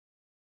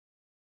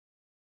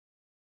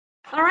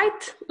All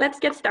right, let's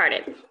get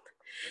started.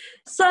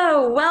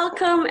 So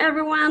welcome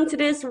everyone to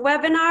this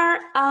webinar.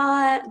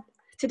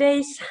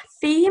 Today's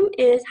theme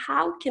is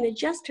how can a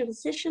just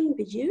transition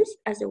be used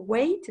as a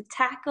way to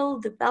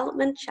tackle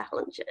development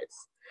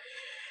challenges?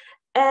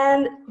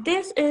 And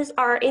this is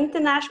our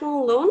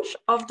international launch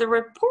of the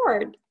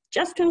report,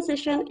 Just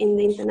Transition in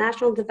the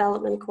International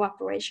Development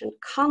Cooperation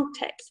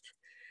Context.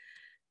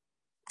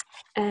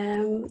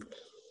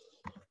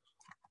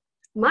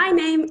 My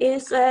name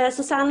is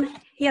Susanne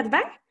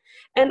Hedberg,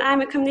 and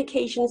I'm a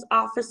communications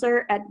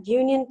officer at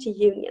Union to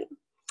Union.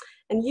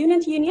 And Union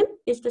to Union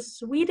is the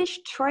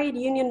Swedish trade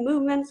union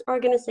movement's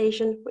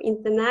organization for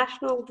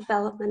international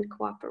development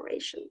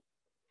cooperation.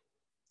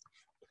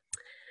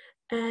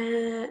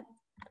 And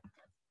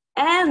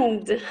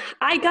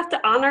I got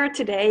the honor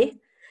today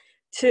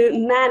to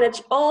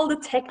manage all the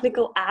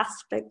technical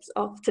aspects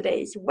of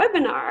today's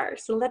webinar.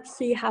 So let's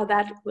see how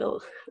that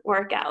will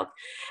work out.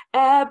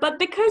 But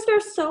because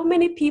there's so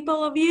many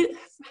people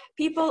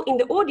in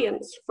the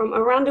audience from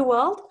around the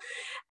world,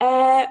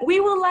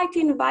 we would like to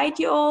invite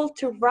you all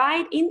to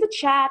write in the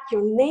chat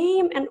your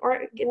name and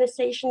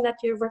organization that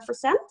you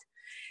represent,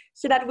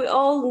 so that we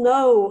all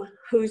know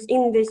who's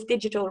in this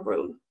digital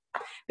room.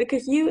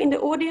 Because you in the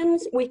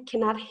audience, we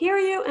cannot hear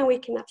you and we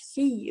cannot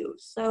see you.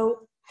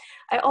 So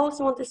I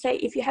also want to say,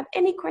 if you have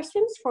any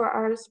questions for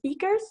our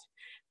speakers,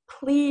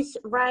 please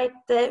write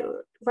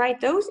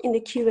those in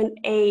the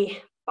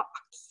Q&A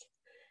box.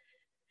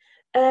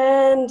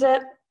 And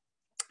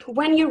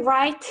when you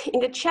write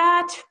in the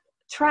chat,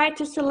 try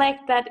to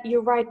select that you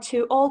write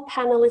to all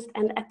panelists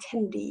and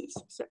attendees,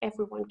 so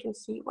everyone can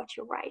see what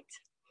you write.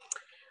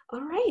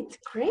 All right,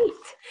 great.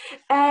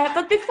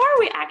 But before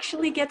we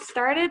actually get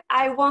started,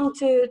 I want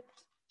to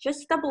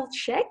just double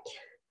check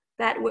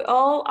that we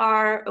all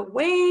are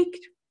awake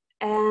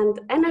and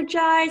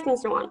energized and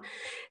so on.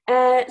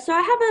 So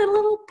I have a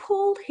little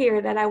poll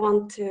here that I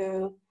want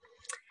to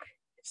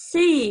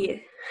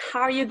see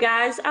how you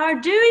guys are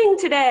doing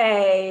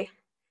today.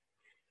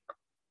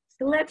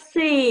 So let's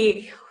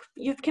see,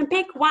 you can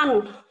pick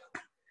one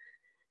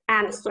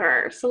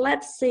answer. So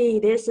let's see,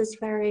 this is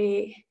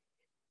very,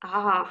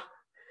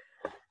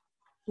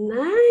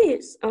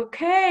 nice,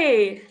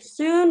 okay.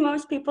 Soon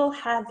most people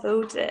have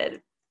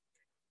voted.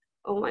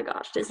 Oh my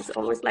gosh, this is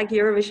almost like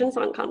Eurovision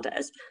Song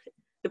Contest.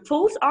 The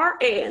polls are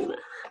in.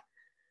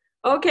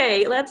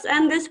 Okay, let's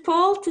end this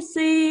poll to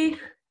see.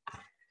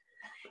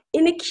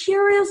 In a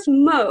curious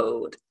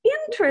mode.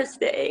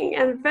 Interesting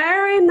and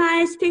very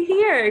nice to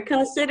hear,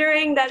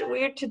 considering that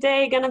we're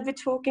today going to be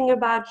talking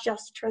about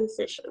just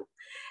transition.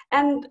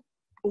 And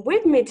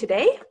with me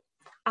today,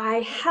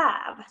 I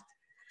have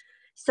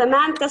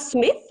Samantha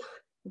Smith,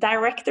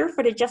 Director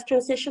for the Just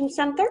Transition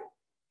Center.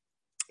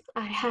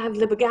 I have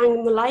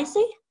Lebogang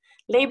Mulaisi,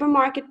 Labor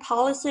Market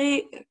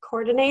Policy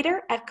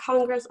Coordinator at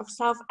Congress of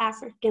South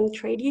African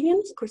Trade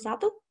Unions,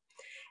 COSATU,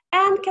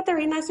 and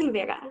Catarina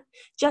Silveira,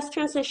 Just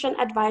Transition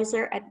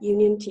Advisor at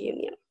Union to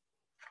Union.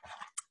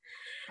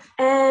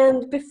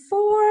 And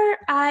before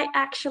I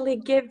actually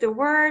give the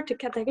word to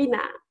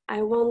Catarina,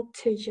 I want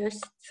to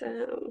just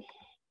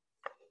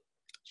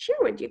share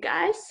with you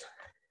guys.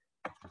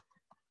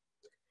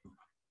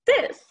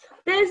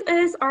 This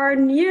is our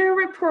new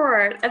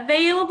report,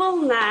 available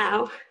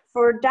now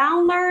for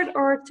download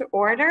or to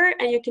order,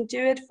 and you can do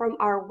it from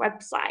our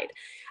website.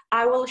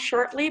 I will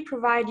shortly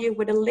provide you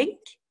with a link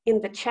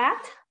in the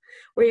chat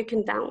where you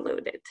can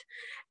download it.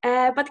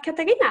 But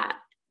Catarina,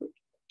 do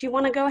you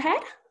want to go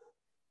ahead?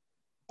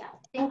 Yeah,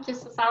 thank you,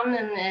 Susanne,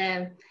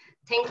 and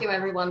thank you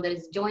everyone that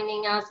is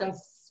joining us, and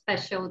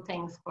special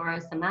thanks for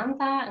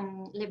Samantha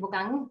and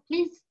Lebogang.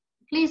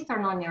 Please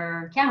turn on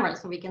your camera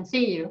so we can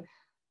see you.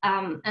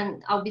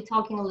 And I'll be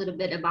talking a little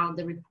bit about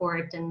the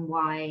report and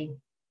why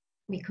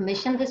we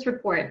commissioned this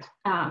report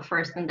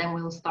first, and then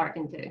we'll start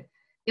into,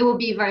 it will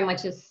be very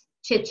much as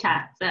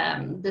chit-chat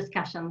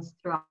discussions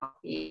throughout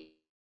the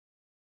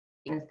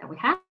things that we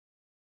have.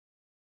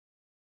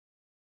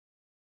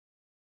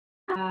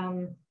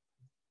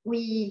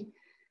 We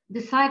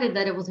decided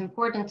that it was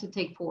important to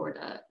take forward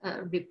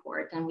a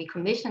report, and we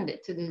commissioned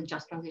it to the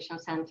Just Transition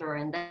Center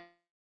and then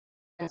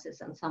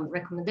and some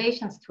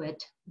recommendations to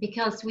it,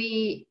 because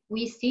we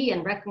see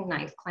and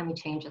recognize climate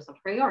change as a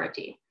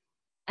priority.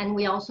 And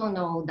we also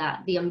know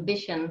that the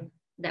ambition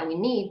that we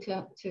need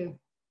to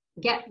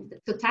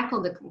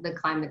tackle the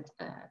climate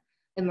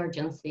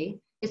emergency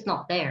is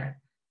not there.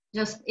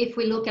 Just if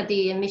we look at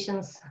the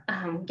emissions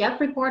gap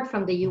report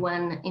from the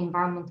UN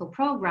Environmental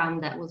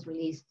Program that was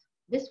released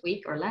this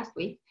week or last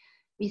week,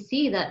 we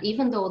see that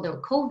even though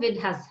the COVID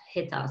has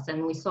hit us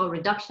and we saw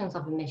reductions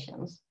of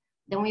emissions,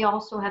 then we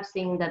also have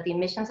seen that the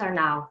emissions are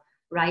now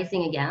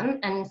rising again,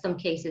 and in some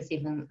cases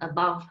even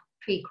above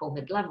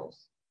pre-COVID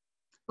levels.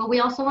 But we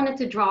also wanted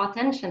to draw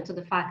attention to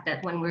the fact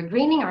that when we're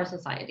greening our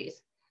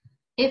societies,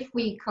 if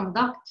we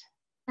conduct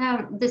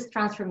this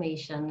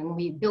transformation and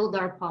we build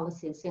our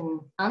policies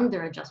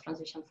under a just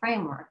transition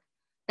framework,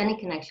 then it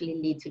can actually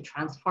lead to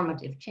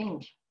transformative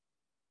change.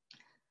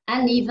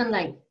 And even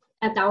like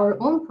at our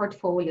own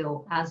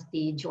portfolio as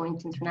the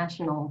joint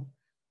international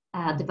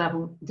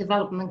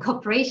development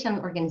cooperation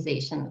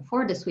organization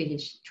for the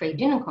Swedish trade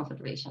union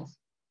confederations.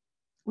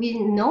 We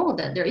know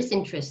that there is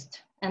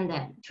interest and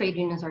that trade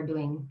unions are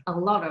doing a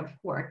lot of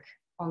work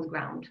on the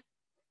ground.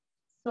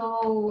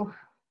 So,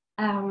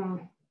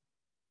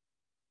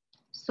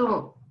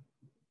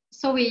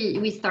 so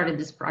we started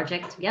this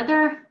project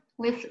together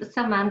with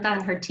Samantha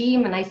and her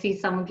team, and I see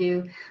some of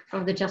you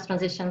from the Just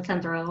Transition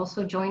Center are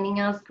also joining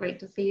us. Great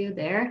to see you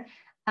there.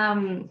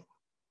 And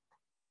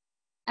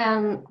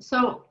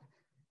so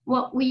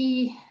what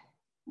we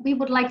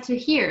would like to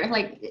hear,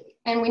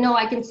 and we know,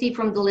 I can see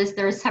from the list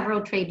there are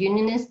several trade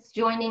unionists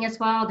joining as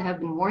well. They have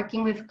been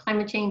working with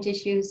climate change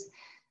issues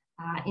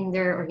in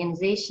their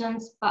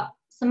organizations. But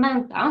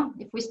Samantha,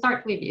 if we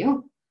start with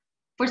you,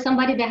 for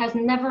somebody that has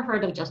never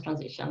heard of Just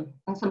Transition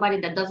and somebody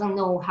that doesn't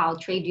know how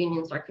trade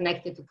unions are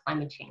connected to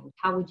climate change,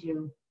 how would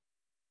you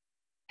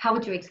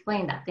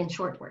explain that in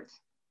short words?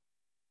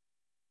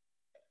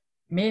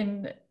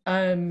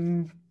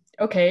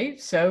 Okay,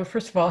 so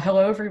first of all,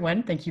 hello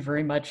everyone. Thank you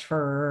very much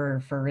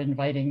for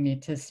inviting me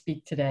to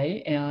speak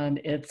today, and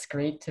it's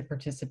great to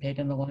participate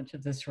in the launch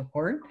of this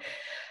report.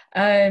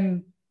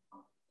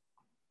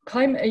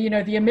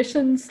 Climate, the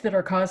emissions that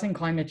are causing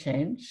climate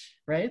change,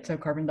 right? So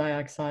carbon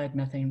dioxide,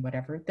 methane,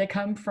 whatever, they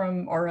come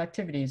from our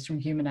activities, from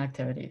human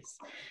activities.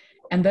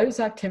 And those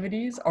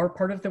activities are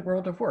part of the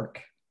world of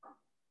work.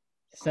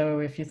 So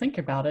if you think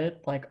about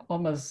it, like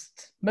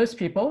almost most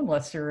people,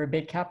 unless you're a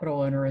big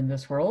capital owner in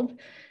this world,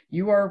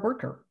 you are a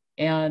worker.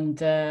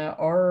 And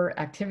our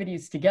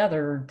activities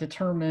together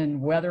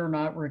determine whether or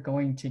not we're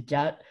going to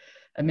get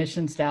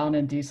emissions down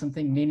and do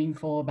something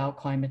meaningful about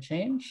climate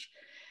change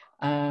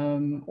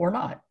or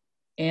not.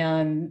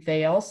 And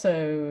they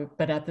also,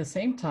 but at the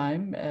same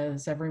time,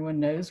 as everyone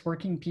knows,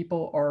 working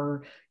people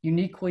are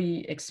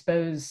uniquely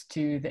exposed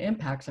to the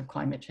impacts of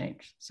climate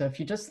change. So if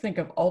you just think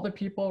of all the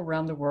people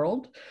around the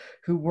world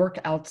who work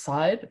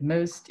outside,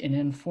 most in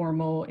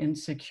informal,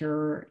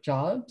 insecure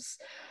jobs,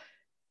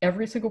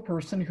 every single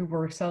person who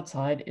works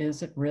outside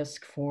is at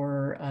risk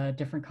for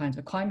different kinds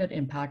of climate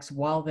impacts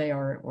while they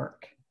are at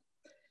work.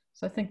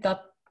 So I think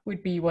that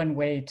would be one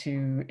way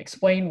to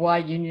explain why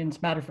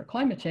unions matter for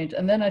climate change.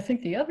 And then I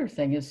think the other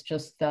thing is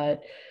just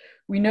that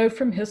we know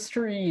from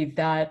history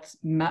that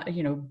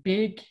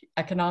big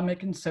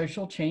economic and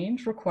social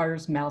change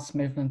requires mass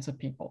movements of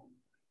people,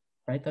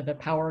 right? That the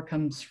power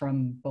comes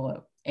from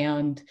below.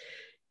 And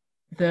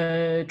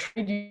the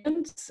trade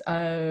unions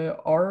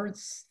are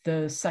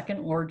the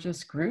second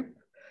largest group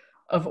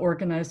of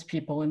organized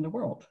people in the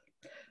world,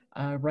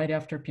 right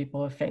after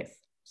people of faith.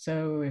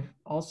 So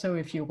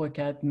if you look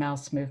at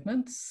mass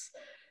movements,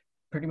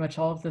 pretty much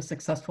all of the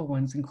successful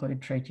ones include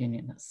trade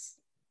unionists.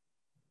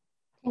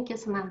 Thank you,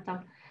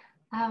 Samantha.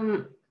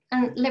 And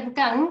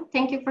Lebogang,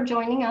 thank you for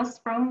joining us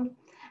from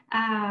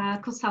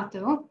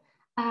COSATU.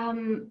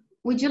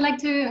 Would you like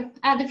to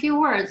add a few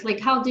words? Like,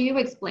 how do you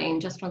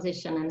explain Just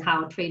Transition and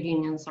how trade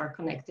unions are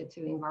connected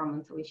to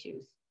environmental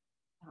issues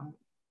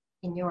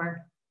in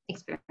your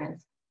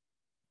experience?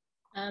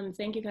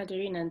 Thank you,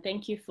 Catarina, and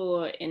thank you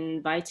for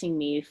inviting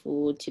me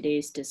for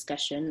today's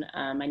discussion.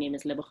 My name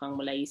is Lebogang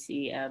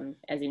Mulaisi,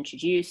 as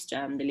introduced,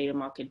 the Labour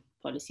Market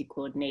Policy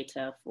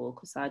Coordinator for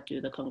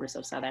COSATU, the Congress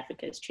of South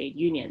Africa's Trade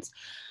Unions.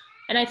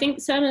 And I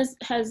think Sam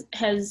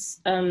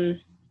has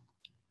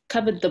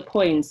covered the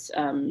points,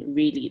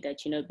 really, that,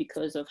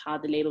 because of how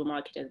the labour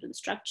market has been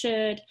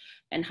structured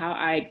and how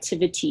our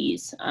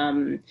activities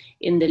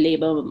in the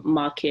labour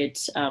market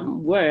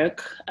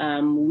work,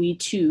 we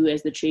too,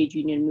 as the trade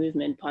union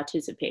movement,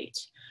 participate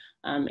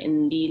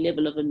in the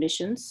level of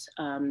emissions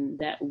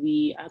that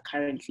we are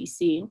currently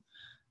seeing.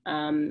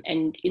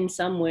 And in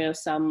some way or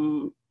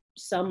some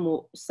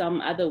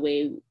other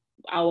way,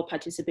 our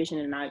participation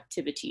in our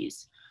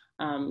activities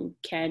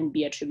can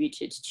be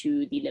attributed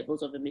to the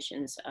levels of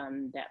emissions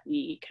that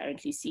we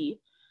currently see.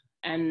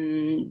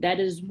 And that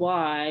is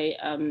why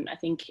I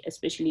think,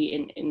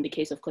 especially in the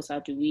case of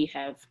COSATU, we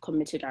have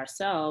committed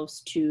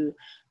ourselves to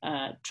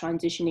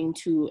transitioning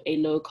to a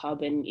low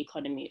carbon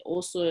economy.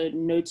 Also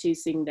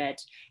noticing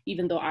that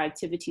even though our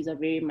activities are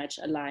very much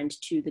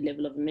aligned to the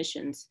level of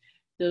emissions,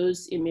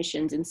 those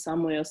emissions in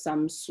some way or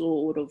some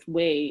sort of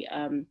way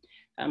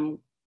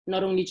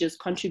not only just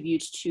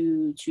contribute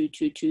to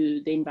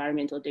the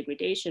environmental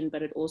degradation,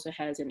 but it also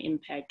has an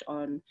impact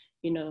on,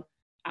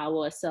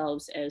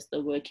 ourselves as the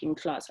working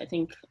class. I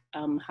think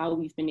how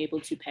we've been able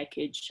to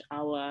package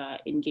our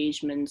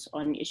engagements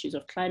on issues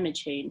of climate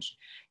change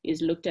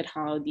is looked at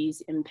how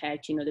these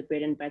impact, the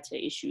bread and butter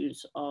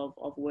issues of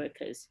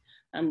workers.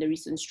 The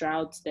recent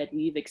droughts that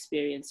we've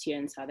experienced here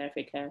in South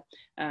Africa,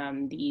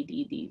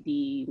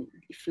 the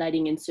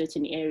flooding in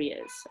certain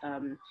areas,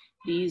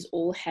 these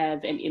all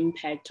have an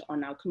impact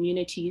on our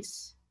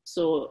communities.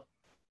 So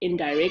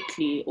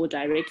indirectly or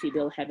directly,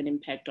 they'll have an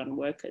impact on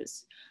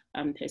workers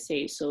per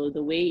se. So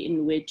the way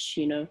in which,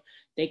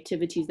 the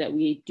activities that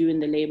we do in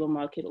the labor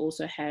market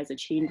also has a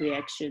chain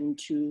reaction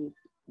to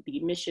the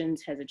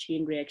emissions has a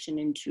chain reaction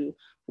into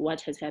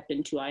what has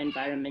happened to our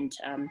environment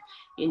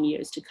in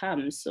years to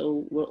come.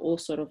 So we're all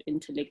sort of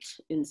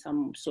interlinked in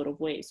some sort of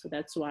way. So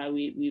that's why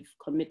we've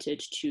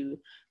committed to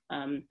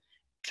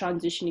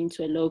transitioning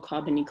to a low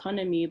carbon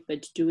economy,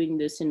 but doing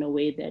this in a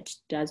way that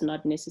does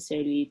not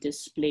necessarily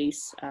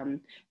displace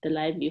the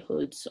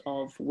livelihoods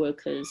of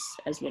workers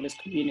as well as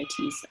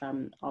communities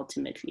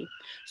ultimately.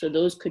 So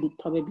those could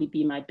probably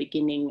be my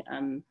beginning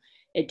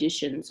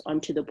additions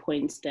onto the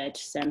points that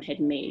Sam had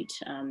made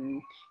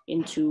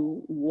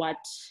into what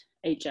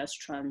a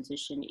just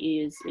transition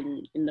is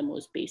in the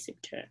most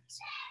basic terms.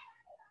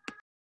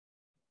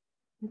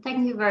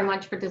 Thank you very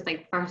much for this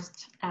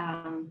first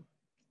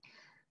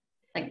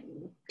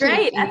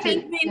Great. I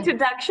think the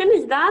introduction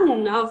is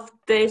done of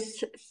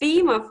this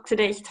theme of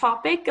today's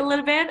topic a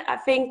little bit. I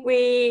think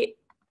we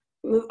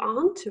move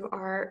on to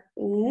our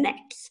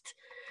next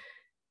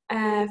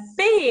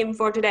theme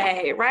for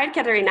today, right,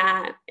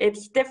 Catarina?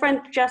 It's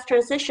different just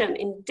transition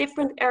in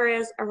different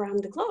areas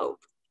around the globe.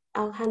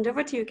 I'll hand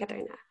over to you,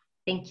 Catarina.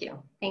 Thank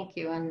you. Thank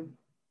you. And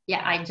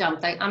yeah, I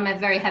jumped. I'm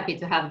very happy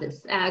to have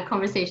this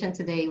conversation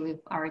today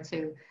with our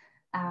two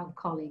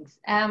colleagues.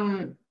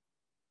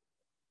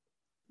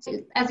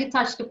 As you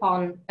touched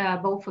upon,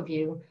 both of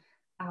you,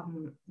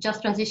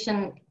 just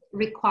transition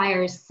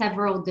requires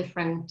several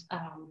different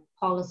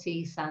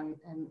policies and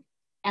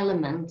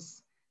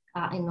elements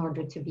in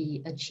order to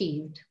be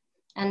achieved.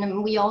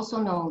 And we also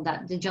know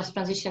that the just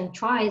transition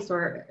tries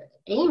or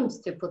aims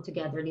to put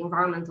together the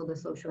environmental, the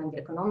social, and the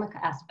economic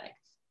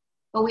aspects.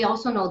 But we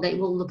also know that it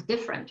will look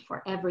different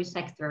for every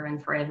sector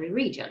and for every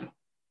region.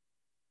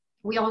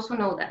 We also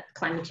know that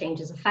climate change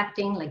is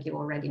affecting, like you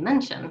already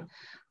mentioned,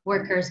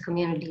 workers,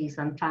 communities,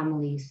 and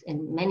families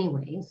in many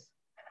ways.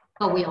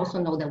 But we also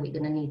know that we're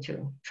going to need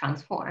to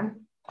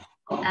transform.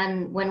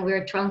 And when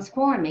we're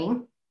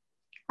transforming,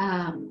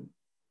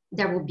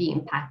 there will be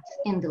impact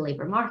in the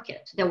labor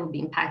market. There will be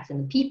impact in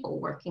the people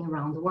working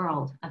around the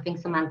world. I think,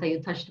 Samantha,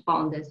 you touched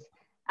upon this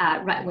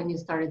right when you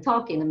started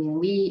talking. I mean,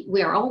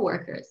 we are all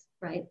workers,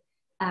 right,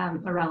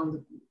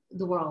 around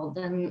the world.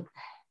 And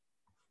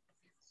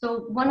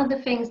so one of the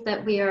things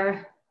that we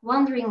are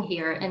wondering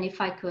here, and if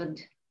I could,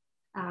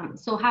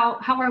 so how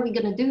are we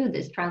going to do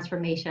this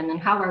transformation, and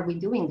how are we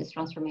doing this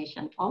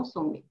transformation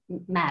also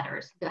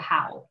matters, the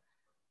how.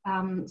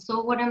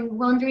 So what I'm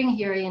wondering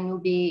here, and it will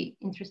be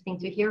interesting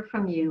to hear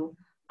from you,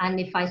 and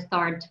if I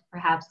start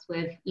perhaps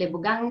with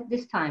Lebogang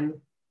this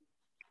time,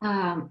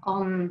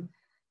 on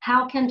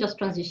how can just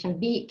transition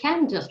be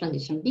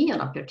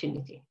an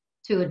opportunity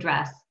to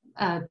address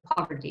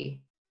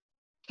poverty?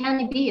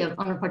 Can it be an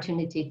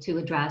opportunity to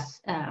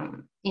address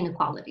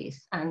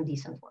inequalities and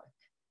decent work?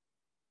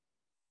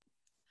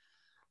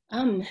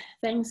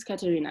 Thanks,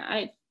 Catarina.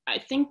 I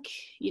think,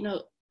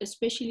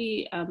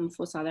 especially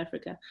for South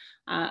Africa,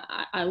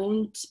 I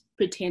won't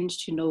pretend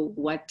to know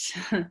what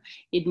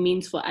it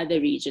means for other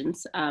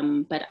regions,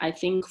 but I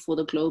think for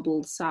the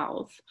global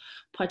South,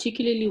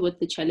 particularly with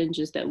the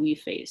challenges that we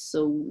face,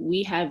 so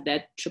we have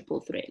that triple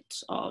threat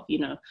of,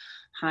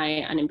 high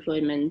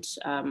unemployment,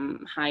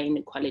 high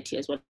inequality,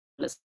 as well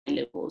as high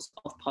levels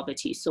of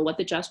poverty. So what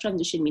the just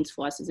transition means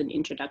for us is an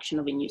introduction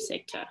of a new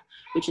sector,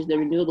 which is the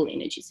renewable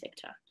energy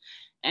sector.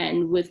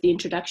 And with the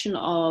introduction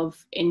of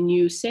a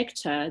new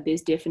sector,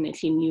 there's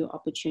definitely new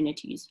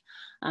opportunities.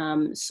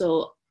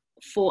 So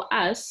for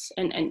us,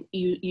 and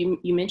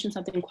you mentioned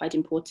something quite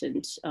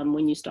important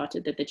when you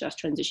started, that the just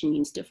transition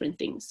means different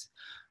things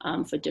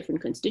for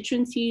different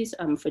constituencies,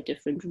 for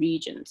different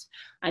regions.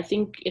 I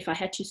think if I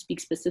had to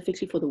speak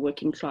specifically for the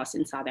working class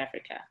in South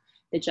Africa,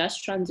 the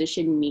just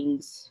transition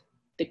means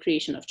the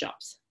creation of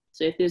jobs.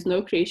 So if there's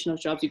no creation of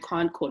jobs, you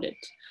can't call it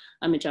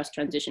a just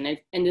transition.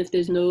 And if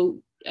there's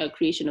no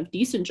creation of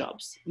decent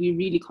jobs, we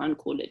really can't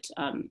call it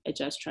a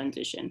just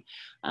transition.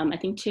 I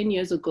think 10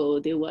 years ago,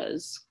 there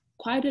was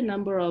quite a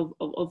number of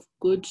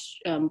good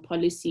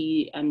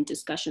policy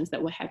discussions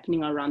that were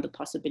happening around the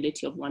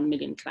possibility of 1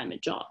 million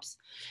climate jobs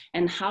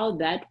and how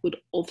that would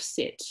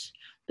offset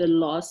the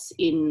loss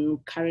in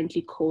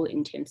currently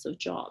coal-intensive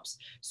jobs.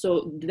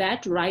 So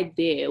that right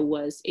there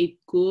was a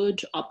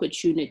good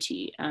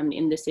opportunity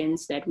in the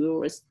sense that we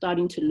were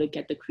starting to look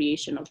at the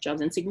creation of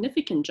jobs, and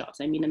significant jobs.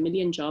 I mean, 1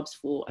 million jobs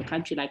for a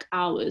country like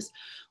ours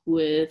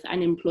with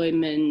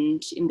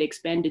unemployment in the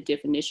expanded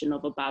definition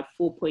of about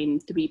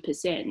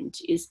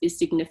 4.3% is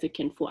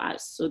significant for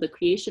us. So the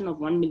creation of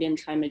 1 million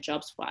climate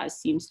jobs for us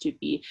seems to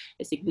be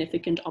a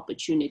significant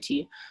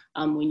opportunity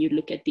when you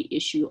look at the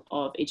issue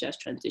of a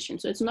just transition.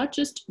 So it's not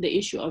just the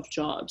issue of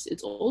jobs,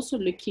 it's also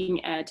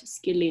looking at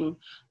skilling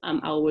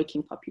our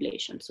working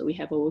population. So we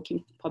have a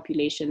working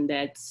population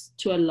that's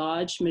to a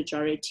large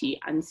majority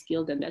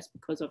unskilled, and that's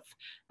because of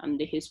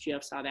the history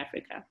of South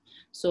Africa.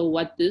 So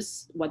what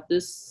this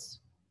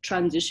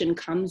transition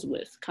comes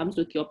with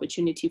the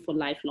opportunity for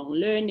lifelong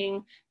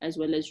learning, as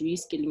well as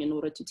reskilling in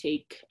order to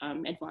take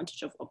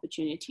advantage of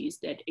opportunities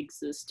that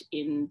exist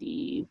in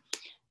the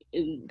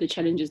the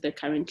challenges that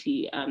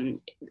currently,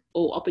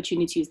 or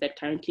opportunities that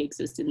currently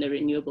exist in the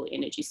renewable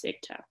energy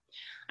sector.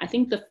 I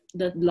think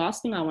the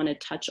last thing I want to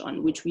touch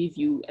on, which we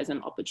view as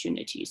an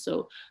opportunity.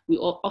 So we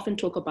often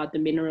talk about the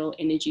mineral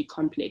energy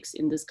complex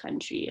in this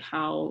country,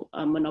 how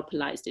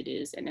monopolized it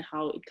is, and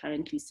how it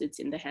currently sits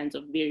in the hands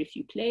of very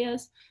few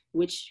players,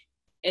 which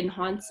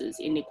enhances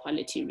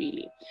inequality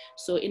really.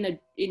 So in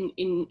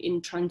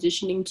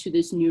transitioning to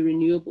this new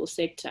renewable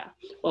sector,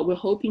 what we're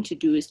hoping to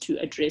do is to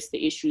address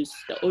the issues,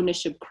 the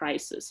ownership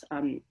crisis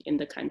in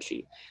the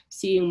country,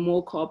 seeing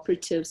more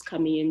cooperatives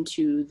coming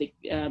into the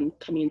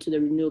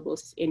renewable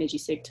energy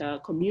sector,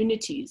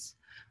 communities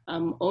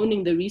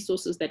owning the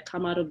resources that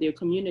come out of their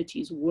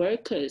communities,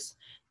 workers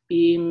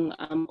being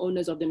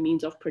owners of the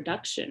means of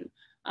production,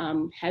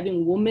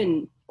 having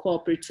women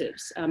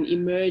cooperatives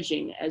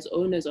emerging as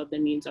owners of the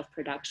means of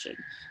production.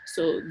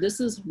 So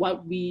this is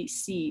what we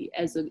see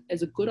as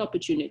a good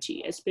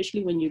opportunity,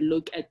 especially when you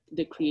look at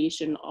the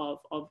creation of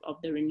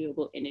the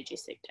renewable energy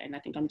sector. And I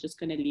think I'm just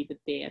going to leave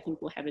it there. I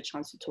think we'll have a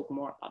chance to talk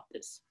more about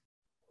this.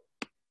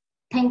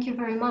 Thank you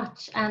very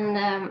much.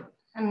 And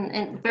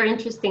very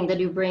interesting that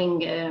you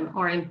bring,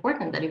 or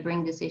important that you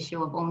bring this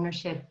issue of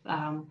ownership.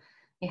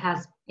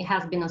 It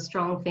has been a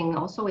strong thing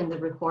also in the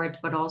report,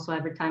 but also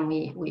every time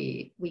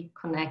we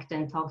connect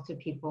and talk to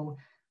people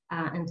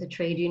and to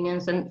trade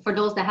unions. And for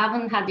those that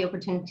haven't had the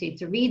opportunity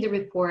to read the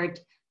report,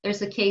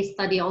 there's a case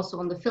study also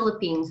on the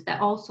Philippines that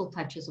also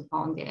touches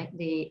upon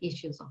the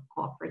issues of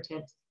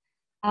cooperatives.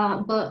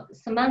 But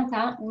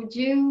Samantha, would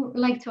you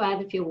like to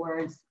add a few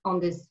words on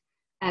this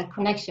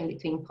connection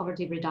between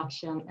poverty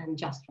reduction and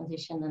just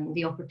transition and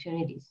the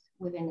opportunities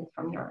within it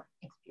from your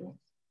experience?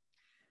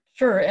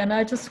 Sure, and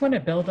I just want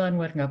to build on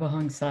what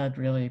Lebogang said,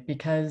 really,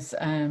 because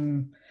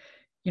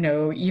you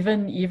know,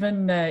 even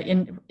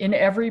in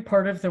every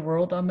part of the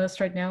world almost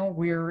right now,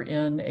 we're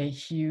in a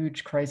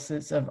huge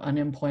crisis of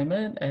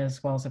unemployment,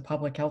 as well as a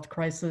public health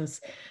crisis,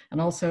 and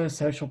also a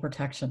social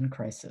protection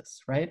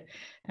crisis, right?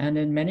 And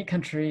in many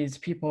countries,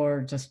 people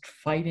are just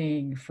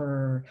fighting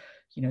for,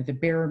 you know, the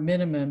bare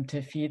minimum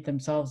to feed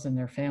themselves and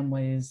their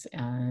families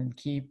and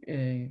keep,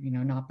 you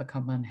know, not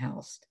become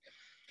unhoused.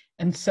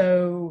 And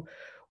so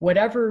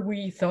whatever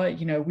we thought,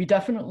 you know, we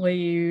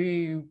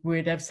definitely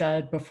would have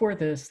said before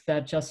this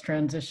that just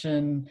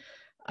transition,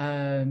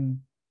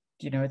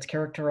 you know, it's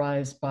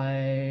characterized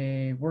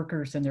by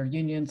workers and their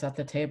unions at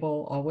the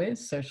table,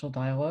 always social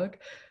dialogue.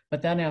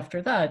 But then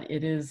after that,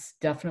 it is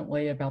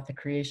definitely about the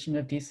creation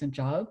of decent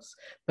jobs.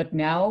 But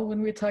now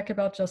when we talk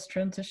about just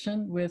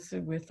transition with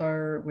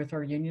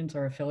our unions,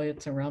 our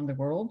affiliates around the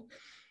world,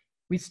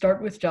 we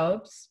start with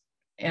jobs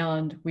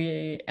and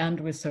we end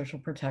with social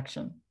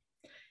protection.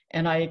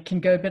 And I can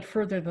go a bit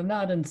further than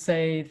that and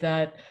say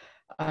that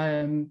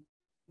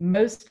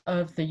most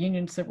of the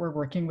unions that we're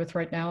working with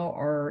right now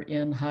are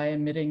in high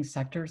emitting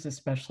sectors,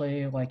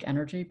 especially like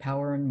energy,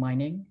 power, and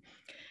mining.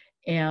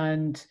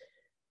 And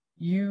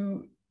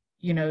you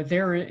know,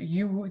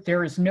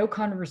 there is no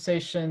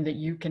conversation that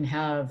you can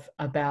have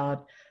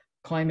about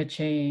climate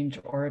change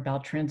or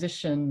about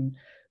transition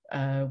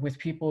with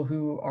people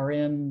who are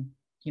in,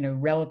 you know,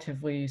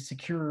 relatively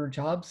secure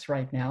jobs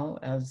right now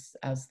as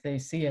they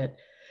see it,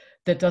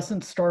 that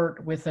doesn't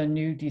start with a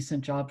new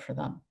decent job for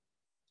them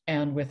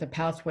and with a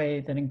pathway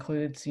that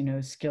includes, you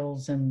know,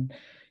 skills and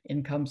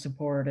income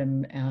support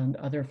and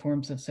other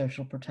forms of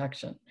social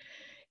protection.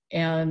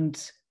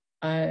 And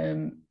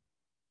I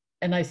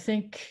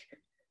think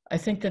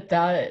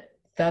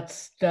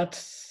that's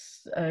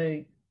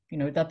you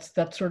know,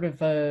 that's sort of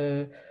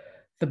the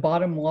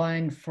bottom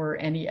line for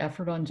any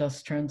effort on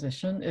just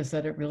transition, is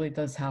that it really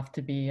does have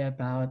to be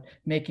about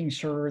making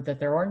sure that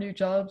there are new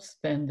jobs,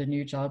 then the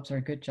new jobs are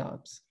good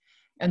jobs.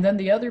 And then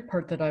the other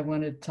part that I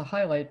wanted to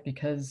highlight,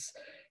 because,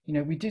 you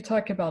know, we do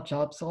talk about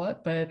jobs a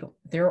lot, but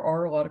there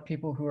are a lot of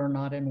people who are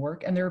not in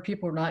work, and there are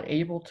people who are not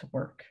able to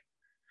work.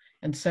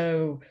 And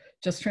so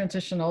just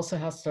transition also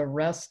has to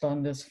rest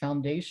on this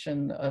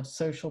foundation of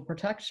social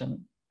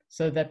protection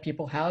so that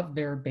people have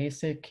their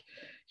basic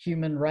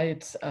human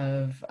rights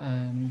of,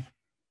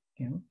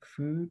 you know,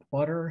 food,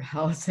 water,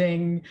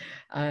 housing,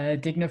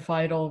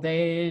 dignified old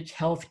age,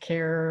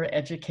 healthcare,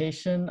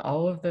 education,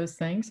 all of those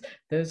things.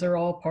 Those are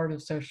all part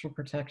of social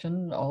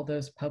protection, all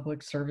those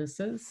public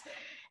services.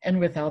 And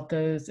without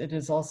those, it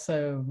is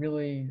also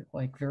really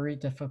like very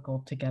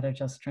difficult to get a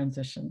just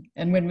transition.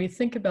 And when we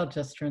think about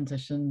just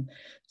transition,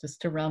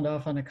 just to round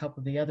off on a couple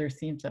of the other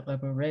themes that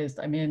Lebo raised,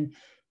 I mean,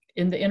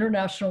 in the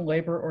International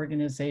Labor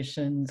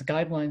Organization's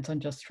guidelines on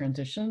just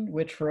transition,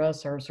 which for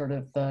us are sort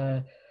of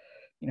the,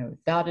 you know,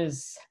 that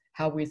is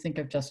how we think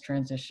of just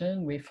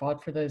transition. We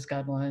fought for those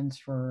guidelines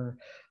for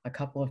a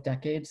couple of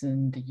decades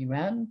in the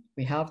UN.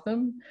 We have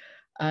them.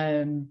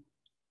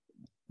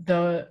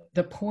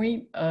 The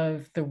point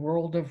of the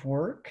world of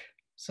work,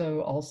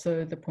 so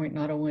also the point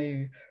not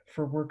only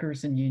for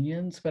workers and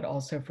unions, but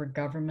also for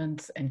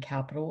governments and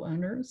capital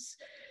owners,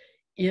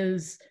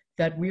 is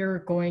that we are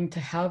going to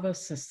have a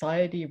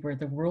society where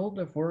the world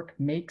of work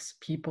makes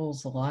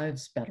people's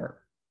lives better,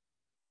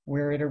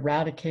 where it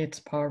eradicates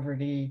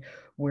poverty,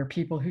 where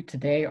people who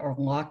today are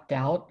locked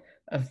out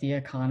of the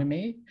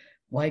economy,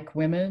 like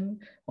women,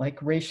 like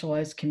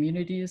racialized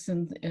communities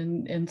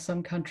in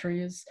some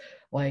countries,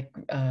 like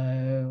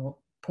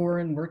poor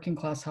and working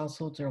class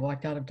households are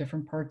locked out of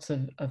different parts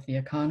of the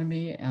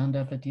economy and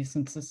of a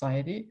decent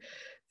society,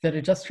 that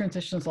a just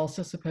transition is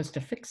also supposed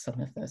to fix some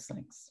of those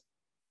things.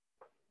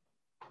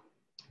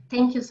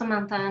 Thank you,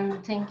 Samantha,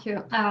 and thank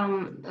you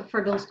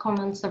for those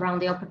comments around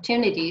the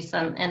opportunities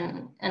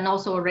and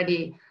also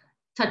already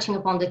touching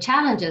upon the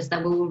challenges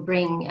that we will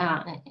bring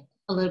a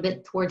little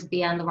bit towards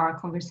the end of our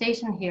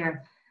conversation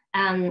here.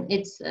 And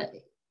it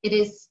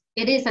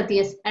is at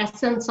the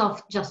essence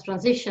of just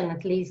transition,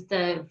 at least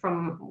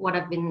from what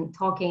I've been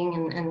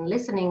talking and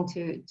listening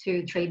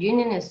to trade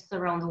unionists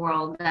around the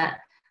world,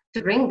 that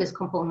to bring this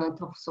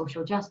component of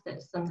social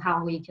justice and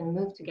how we can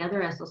move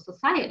together as a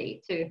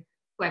society to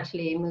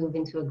actually move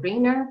into a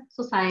greener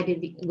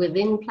society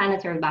within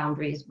planetary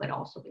boundaries, but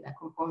also with a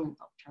component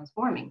of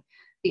transforming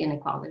the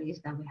inequalities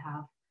that we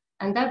have.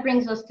 And that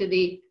brings us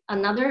to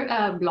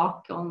another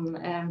block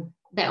on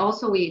that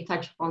also we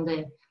touch upon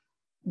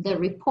the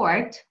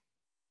report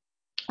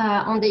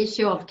on the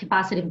issue of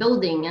capacity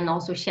building and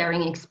also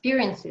sharing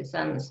experiences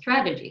and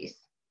strategies.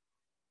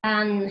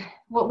 And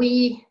what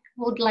we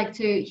would like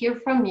to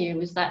hear from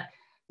you is that,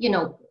 you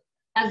know,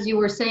 as you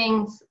were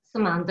saying,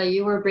 Samantha,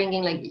 you were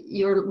bringing, like,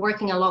 you're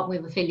working a lot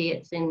with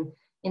affiliates in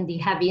the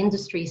heavy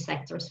industry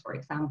sectors, for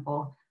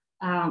example.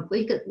 And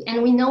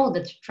we know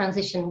that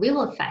transition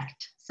will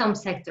affect some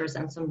sectors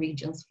and some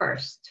regions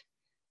first.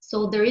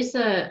 So there is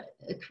a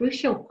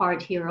crucial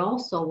part here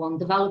also on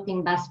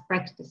developing best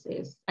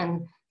practices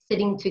and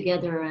sitting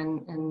together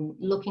and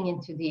looking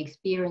into the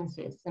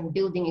experiences and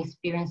building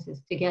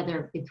experiences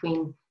together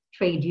between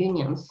trade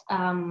unions.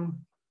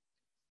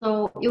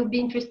 So it would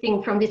be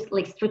interesting from this,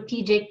 like,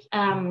 strategic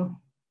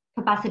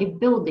capacity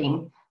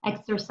building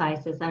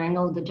exercises, and I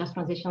know the Just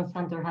Transition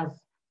Center has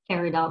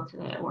carried out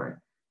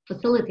or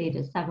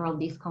facilitated several of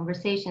these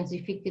conversations.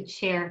 If you could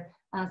share,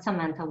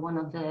 Samantha, one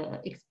of the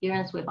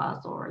experience with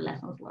us or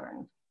lessons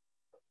learned.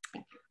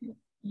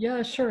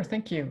 Yeah, sure,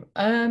 thank you.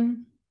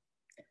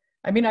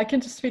 I mean, I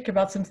can just speak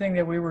about something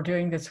that we were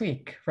doing this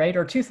week, right?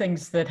 Or two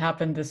things that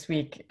happened this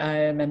week,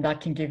 and that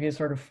can give you a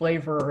sort of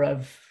flavor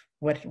of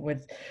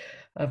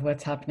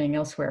what's happening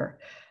elsewhere.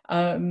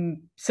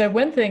 So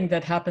one thing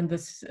that happened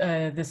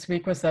this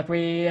week was that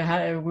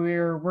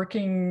we're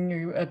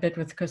working a bit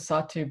with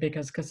COSATU,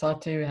 because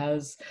COSATU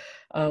has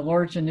a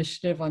large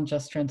initiative on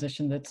just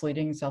transition that's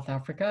leading South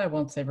Africa. I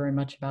won't say very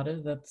much about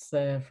it, that's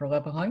for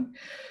Lebogang.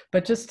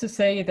 But just to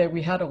say that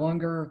we had a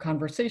longer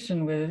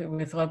conversation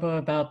with Lebo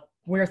about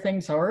where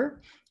things are,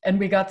 and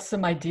we got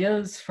some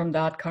ideas from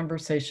that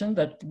conversation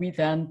that we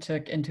then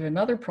took into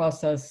another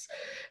process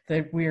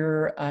that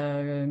we're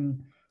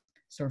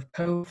sort of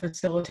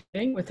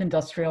co-facilitating with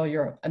Industrial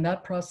Europe. And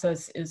that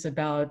process is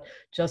about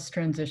just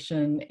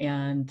transition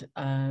and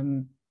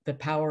the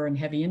power and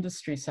heavy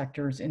industry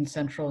sectors in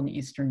Central and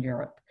Eastern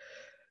Europe.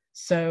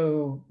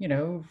 So, you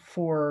know,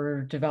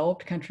 for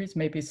developed countries,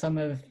 maybe some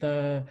of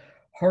the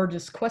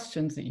hardest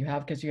questions that you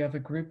have, because you have a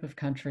group of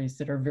countries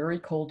that are very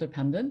coal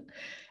dependent,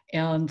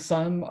 and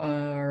some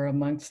are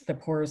amongst the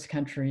poorest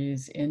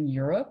countries in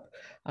Europe.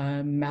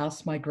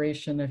 Mass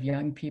migration of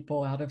young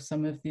people out of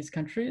some of these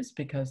countries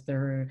because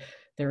there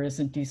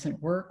isn't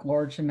decent work,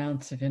 large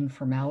amounts of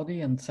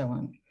informality, and so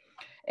on.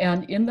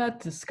 And in that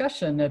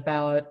discussion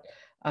about,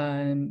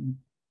 you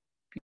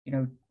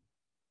know,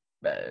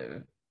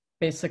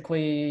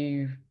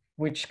 basically,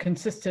 which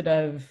consisted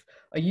of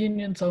a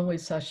unions only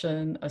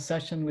session, a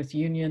session with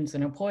unions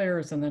and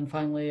employers, and then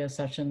finally a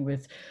session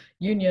with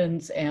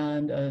unions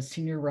and a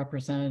senior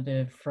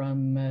representative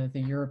from the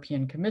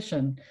European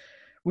Commission,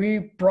 we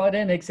brought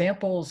in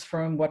examples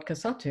from what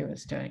COSATU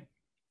is doing.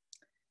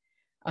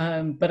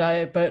 But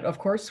of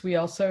course, we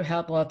also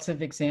had lots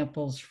of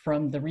examples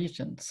from the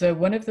region. So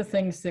one of the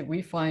things that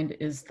we find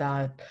is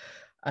that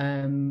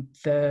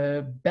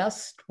the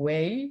best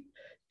way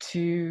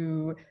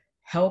to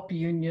help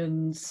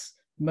unions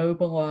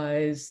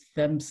mobilize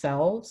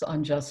themselves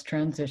on just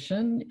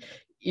transition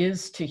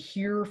is to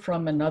hear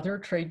from another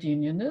trade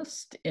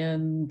unionist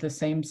in the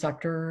same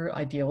sector,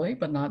 ideally,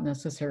 but not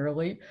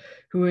necessarily,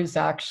 who is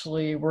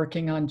actually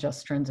working on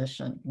just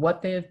transition,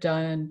 what they have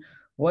done,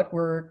 what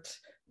worked,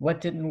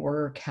 what didn't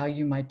work, how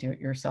you might do it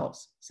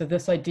yourselves. So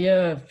this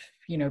idea of,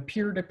 you know,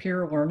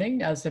 peer-to-peer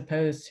learning, as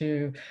opposed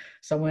to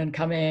someone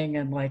coming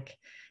and like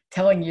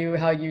telling you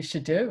how you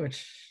should do, which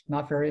is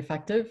not very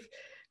effective.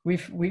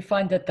 We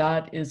find that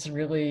that is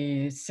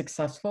really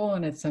successful,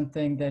 and it's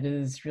something that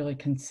is really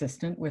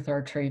consistent with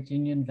our trade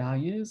union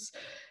values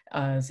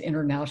as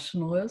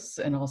internationalists,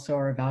 and also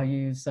our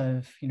values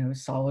of, you know,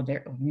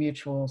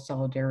 mutual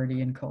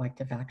solidarity and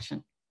collective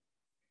action.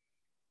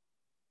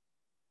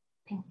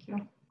 Thank you.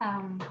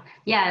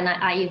 Yeah, and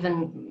I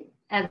even,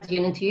 as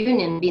Union to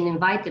Union, been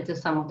invited to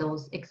some of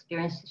those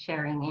experience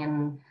sharing,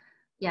 and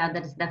yeah,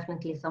 that is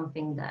definitely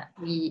something that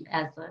we,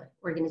 as an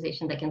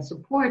organization that can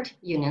support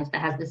unions,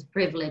 that has this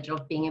privilege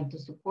of being able to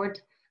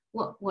support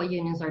what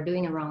unions are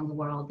doing around the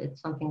world, it's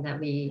something that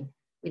we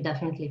we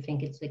definitely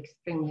think it's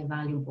extremely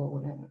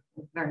valuable,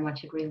 and very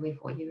much agree with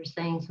what you were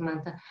saying,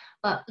 Samantha.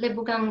 But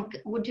Lebogang,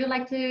 would you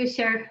like to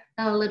share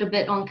a little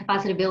bit on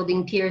capacity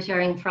building, peer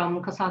sharing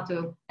from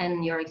COSATU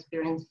and your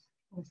experience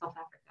in South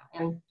Africa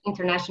and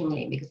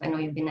internationally, because I know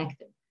you've been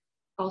active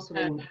also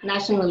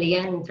nationally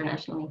and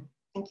internationally.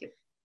 Thank you.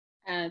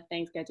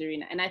 Thanks,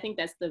 Catarina. And I think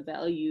that's the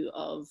value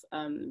of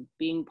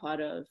being part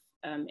of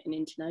an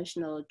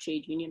international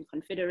trade union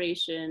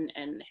confederation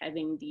and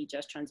having the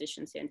Just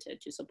Transition Center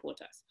to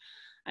support us.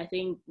 I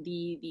think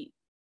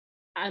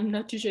I'm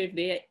not too sure if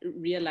they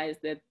realize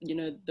that, you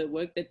know, the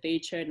work that they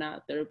churn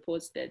out, the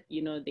reports that,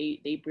 you know,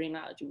 they bring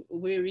out,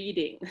 we're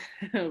reading,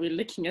 we're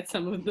looking at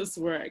some of this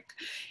work,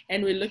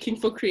 and we're looking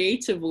for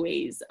creative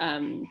ways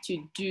to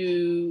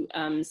do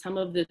some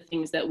of the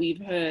things that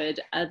we've heard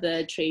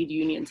other trade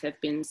unions have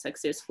been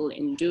successful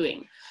in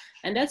doing.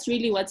 And that's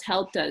really what's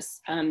helped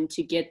us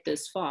to get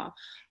this far.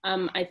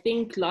 I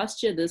think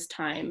last year this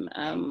time,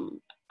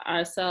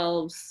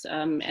 ourselves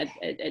at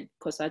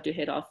COSATU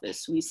head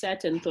office, we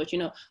sat and thought, you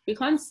know, we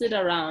can't sit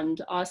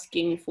around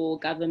asking for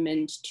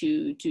government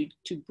to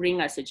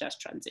bring us a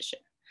just transition.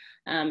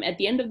 At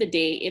the end of the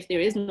day, if there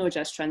is no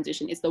just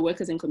transition, it's the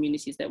workers and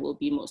communities that will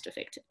be most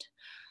affected.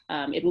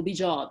 It will be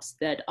jobs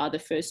that are the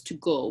first to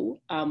go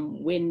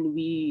when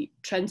we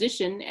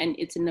transition, and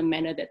it's in a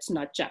manner that's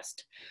not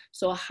just.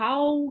 So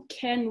how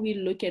can we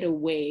look at a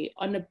way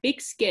on a big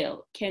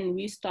scale, can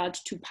we start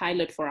to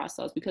pilot for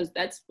ourselves? Because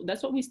that's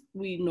what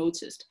we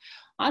noticed.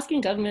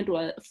 Asking government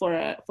for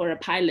a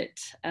pilot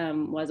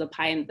was a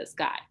pie in the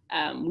sky.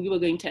 We were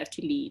going to have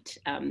to lead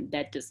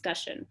that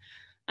discussion.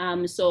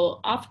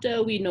 So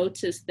after we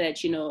noticed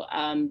that, you know,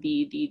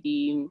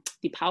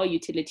 the power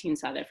utility in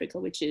South Africa,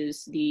 which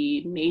is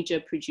the major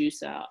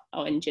producer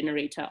and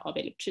generator of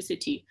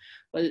electricity,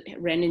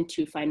 ran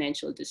into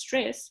financial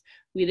distress,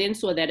 we then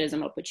saw that as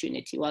an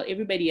opportunity. While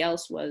everybody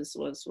else was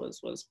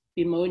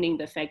bemoaning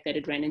the fact that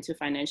it ran into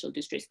financial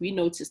distress, we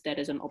noticed that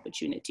as an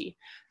opportunity,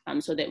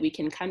 so that we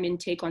can come and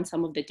take on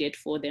some of the debt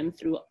for them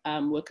through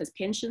workers'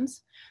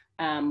 pensions,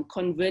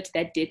 convert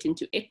that debt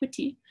into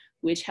equity,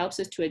 which helps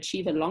us to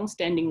achieve a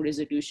long-standing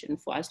resolution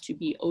for us to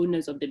be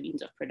owners of the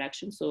means of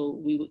production. So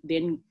we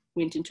then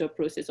went into a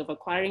process of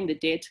acquiring the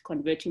debt,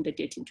 converting the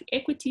debt into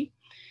equity,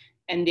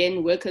 and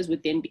then workers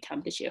would then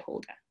become the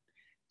shareholder.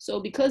 So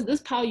because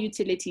this power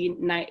utility,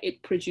 now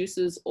it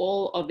produces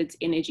all of its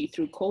energy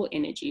through coal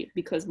energy,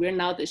 because we're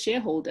now the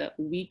shareholder,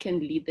 we can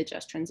lead the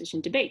just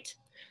transition debate.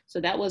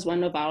 So that was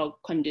one of our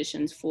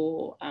conditions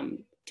for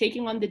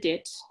taking on the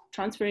debt,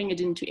 transferring it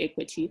into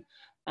equity,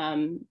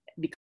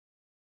 because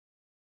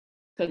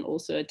can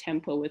also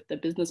tamper with the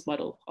business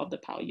model of the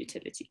power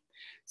utility.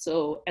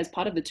 So as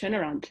part of the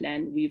turnaround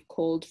plan, we've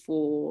called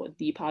for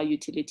the power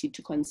utility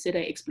to consider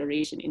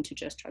exploration into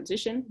just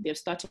transition. They've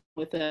started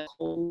with a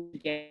coal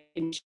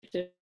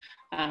initiative.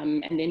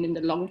 And then in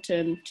the long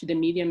term, to the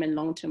medium and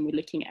long term, we're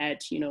looking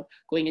at, you know,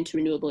 going into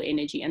renewable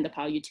energy and the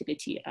power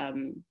utility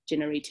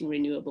generating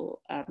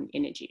renewable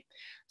energy.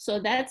 So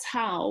that's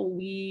how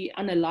we,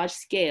 on a large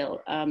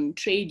scale,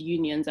 trade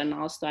unions are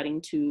now starting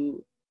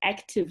to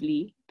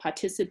actively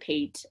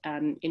participate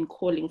in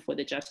calling for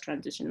the just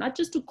transition, not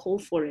just to call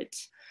for it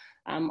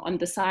on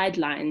the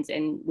sidelines,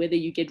 and whether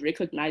you get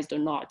recognized or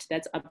not,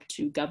 that's up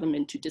to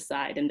government to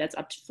decide, and that's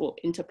up for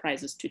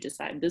enterprises to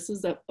decide. This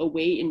is a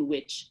way in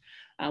which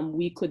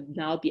we could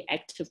now be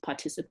active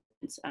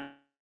participants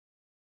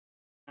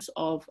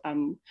of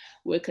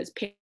workers'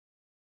 pay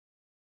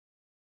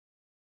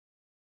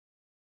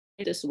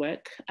this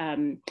work,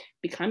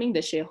 becoming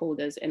the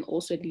shareholders, and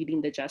also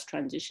leading the just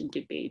transition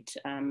debate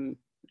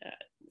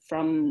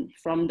from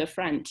the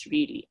front,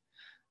 really.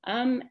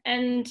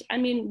 And I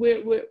mean,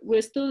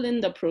 we're still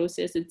in the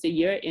process. It's a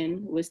year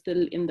in, we're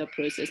still in the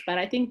process. But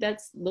I think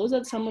those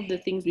are some of the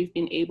things we've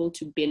been able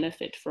to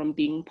benefit from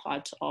being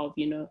part of,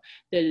 you know,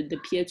 the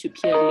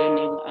peer-to-peer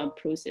learning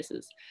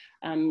processes.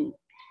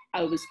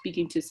 I was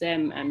speaking to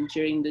Sam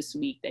during this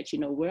week that, you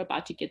know, we're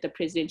about to get the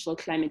Presidential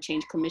Climate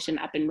Change Commission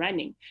up and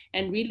running.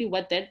 And really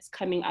what that's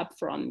coming up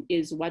from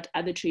is what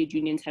other trade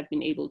unions have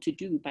been able to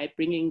do by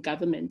bringing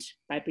government,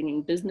 by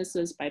bringing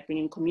businesses, by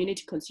bringing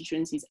community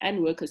constituencies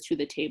and workers to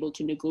the table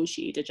to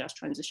negotiate a just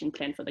transition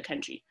plan for the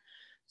country.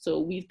 So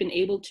we've been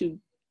able to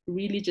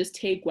really just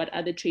take what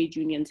other trade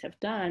unions have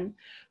done,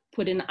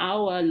 put in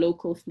our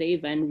local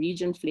flavor and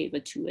region flavor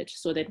to it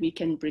so that we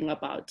can bring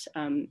about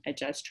a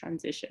just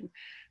transition.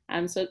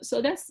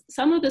 So that's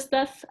some of the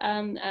stuff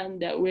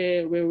that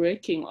we're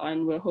working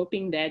on. We're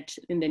hoping that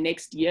in the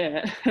next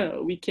year,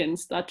 we can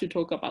start to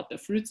talk about the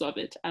fruits of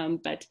it.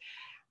 But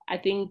I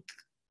think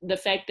the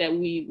fact that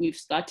we've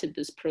started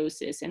this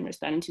process and we're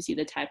starting to see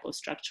the type of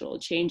structural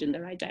change in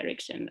the right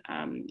direction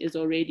is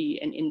already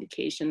an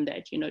indication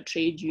that, you know,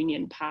 trade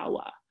union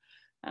power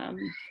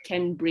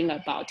can bring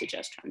about a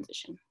just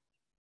transition.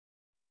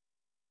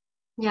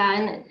 Yeah,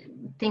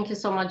 and thank you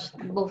so much,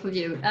 both of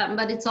you.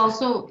 But it's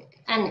also,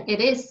 and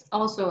it is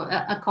also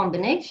a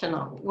combination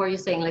of where you're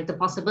saying like the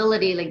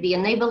possibility, like the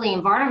enabling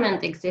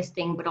environment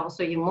existing, but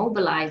also you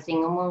mobilizing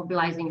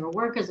your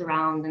workers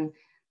around and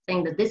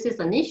saying that this is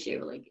an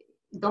issue. Like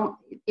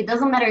it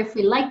doesn't matter if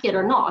we like it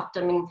or not.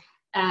 I mean,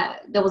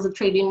 there was a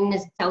trade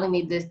unionist telling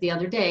me this the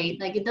other day,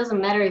 like, it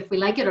doesn't matter if we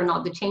like it or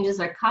not, the changes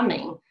are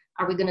coming.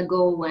 Are we going to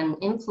go and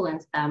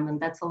influence them? And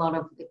that's a lot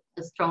of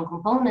the strong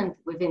component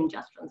within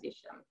just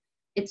transition.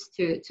 It's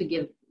to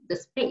give the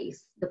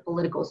space, the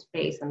political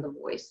space and the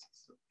voice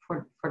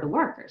for the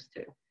workers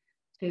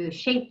to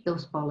shape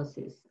those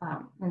policies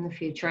in the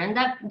future. And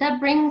that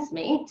brings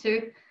me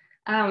to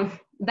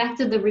back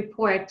to the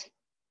report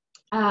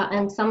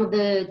and some of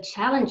the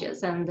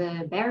challenges and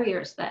the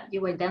barriers that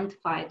you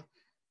identified,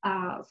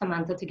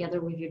 Samantha,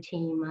 together with your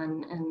team,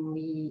 and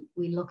we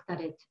looked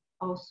at it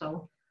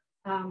also.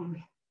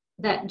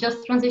 That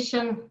just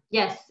transition,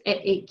 yes,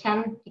 it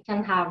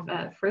can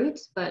have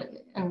fruits, but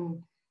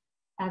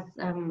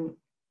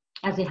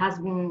as it has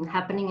been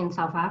happening in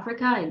South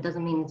Africa, it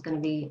doesn't mean it's going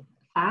to be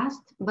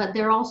fast. But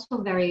there are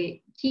also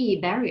very key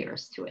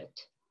barriers to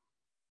it.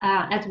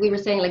 As we were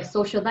saying, like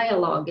social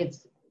dialogue,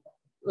 it's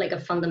like a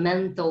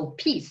fundamental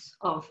piece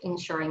of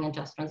ensuring a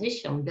just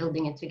transition,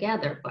 building it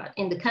together. But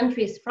in the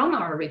countries from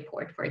our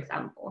report, for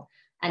example,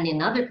 and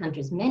in other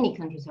countries, many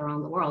countries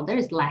around the world, there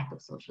is lack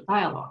of social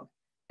dialogue.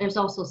 There's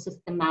also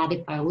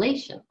systematic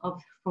violation of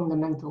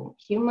fundamental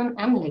human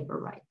and labor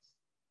rights.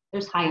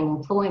 There's high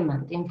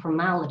unemployment,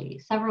 informality,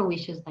 several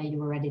issues that you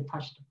already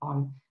touched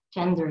upon,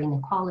 gender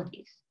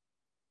inequalities.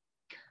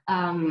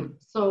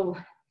 So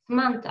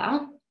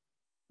Samantha,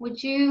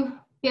 would you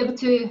be able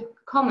to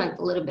comment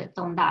a little bit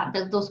on that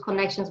those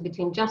connections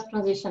between just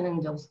transition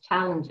and those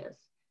challenges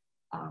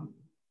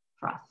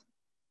for us?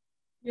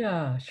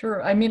 Yeah,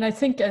 sure. I mean, I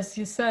think, as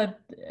you said,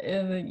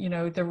 you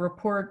know, the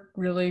report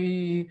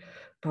really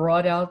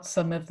brought out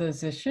some of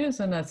those issues.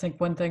 And I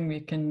think one thing we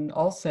can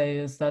all say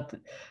is that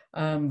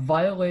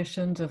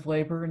violations of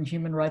labor and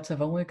human rights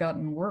have only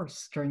gotten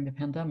worse during the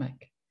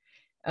pandemic,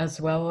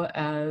 as well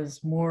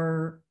as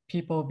more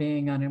people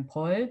being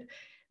unemployed,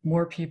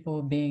 more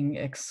people being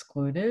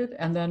excluded,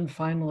 and then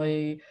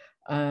finally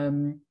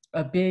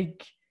a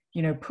big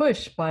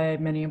push by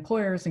many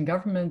employers and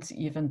governments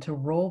even to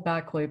roll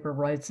back labor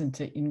rights and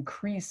to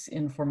increase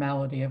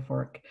informality of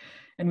work.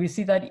 And we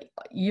see that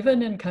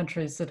even in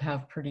countries that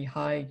have pretty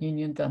high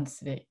union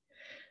density.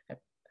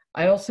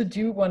 I also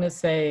do want to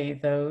say,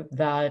 though,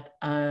 that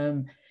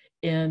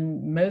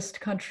in most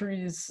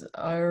countries,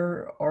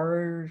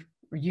 our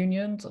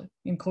unions,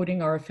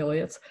 including our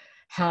affiliates,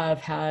 have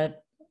had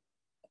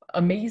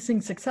amazing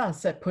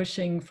success at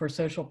pushing for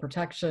social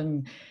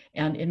protection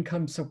and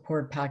income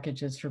support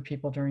packages for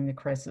people during the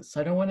crisis. So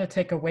I don't want to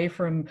take away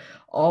from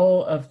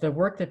all of the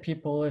work that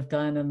people have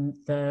done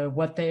and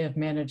what they have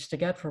managed to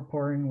get for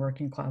poor and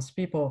working class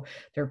people.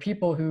 There are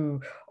people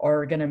who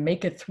are going to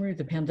make it through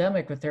the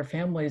pandemic with their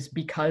families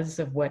because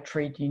of what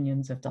trade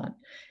unions have done.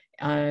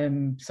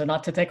 So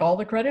not to take all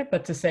the credit,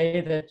 but to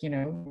say that,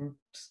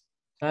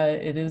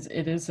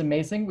 it is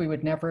amazing. We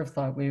would never have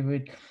thought we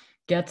would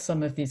get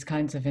some of these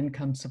kinds of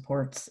income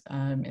supports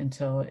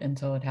until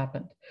it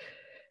happened.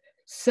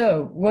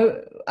 So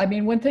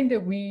one thing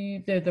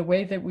that the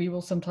way that we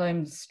will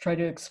sometimes try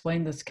to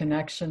explain this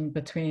connection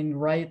between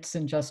rights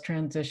and just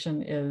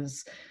transition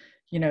is,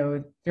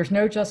 there's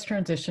no just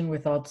transition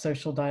without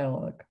social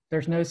dialogue.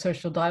 There's no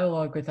social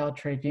dialogue without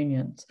trade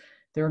unions.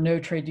 There are no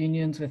trade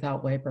unions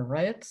without labor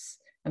rights,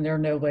 and there are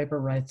no labor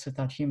rights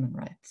without human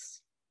rights.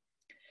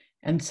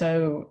 And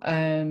so,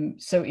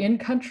 so in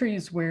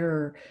countries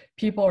where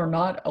people are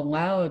not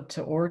allowed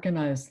to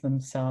organize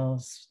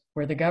themselves,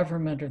 where the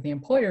government or the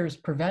employers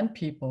prevent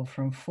people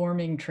from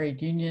forming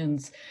trade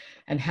unions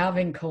and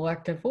having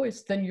collective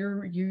voice, then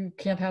you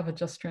can't have a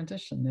just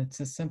transition.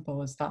 It's as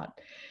simple as that.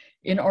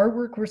 In our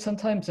work, we're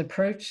sometimes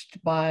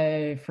approached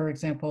by, for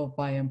example,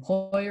 by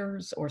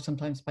employers or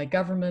sometimes by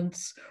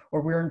governments,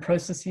 or we're in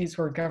processes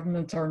where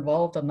governments are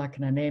involved. I'm not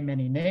going to name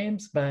any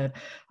names, but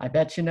I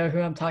bet you know who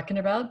I'm talking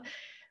about.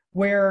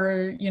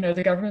 Where,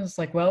 the government's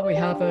like, well, we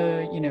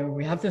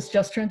have this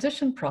just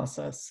transition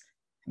process.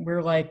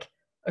 We're like,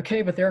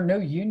 okay, but there are no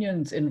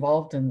unions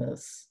involved in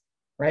this,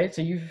 right?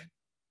 So you've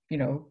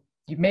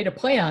made a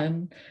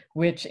plan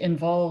which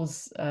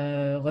involves,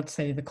 let's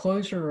say, the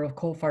closure of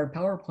coal-fired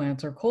power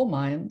plants or coal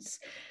mines,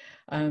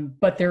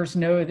 but there's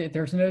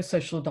no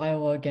social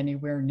dialogue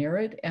anywhere near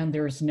it, and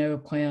there's no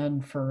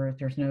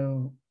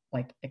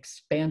like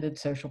expanded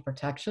social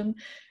protection,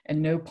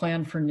 and no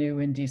plan for new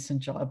and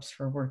decent jobs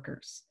for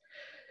workers.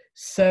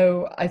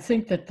 So I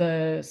think that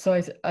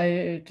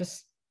I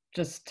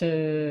just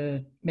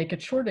to make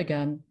it short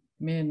again,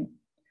 I mean,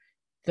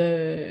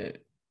 as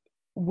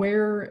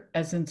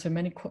in so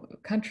many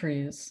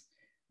countries,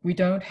 we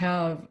don't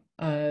have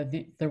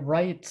the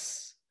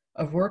rights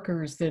of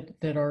workers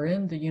that are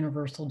in the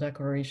Universal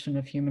Declaration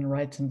of Human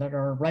Rights and that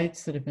are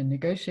rights that have been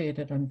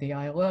negotiated under the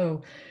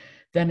ILO,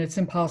 then it's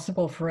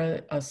impossible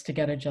for us to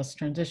get a just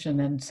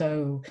transition. And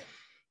so,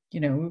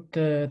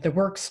 the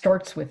work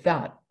starts with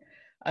that.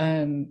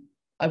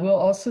 I will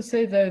also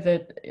say, though,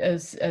 that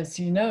as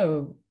you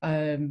know,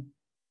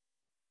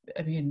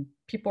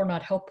 people are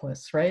not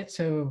helpless, right?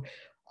 So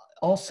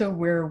also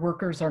where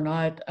workers are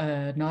not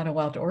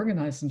allowed to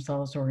organize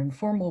themselves, or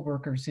informal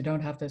workers who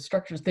don't have those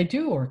structures, they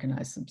do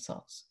organize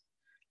themselves.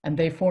 And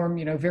they form,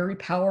 very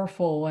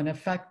powerful and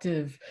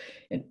effective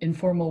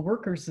informal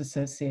workers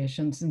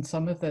associations, and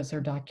some of those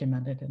are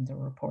documented in the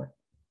report.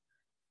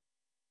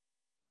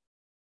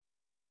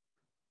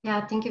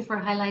 Yeah, thank you for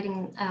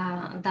highlighting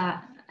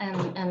that,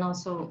 and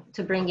also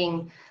to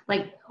bringing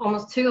like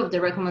almost two of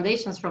the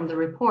recommendations from the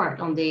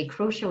report on the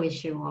crucial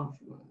issue of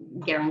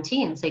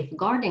guaranteeing,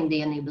 safeguarding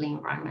the enabling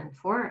environment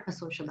for a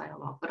social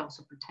dialogue, but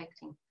also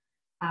protecting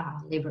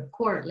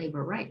core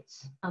labor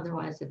rights.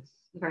 Otherwise, it's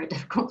very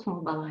difficult to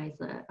mobilize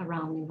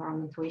around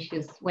environmental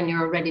issues when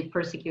you're already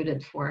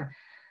persecuted for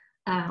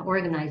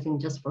organizing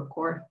just for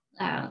core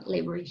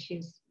labor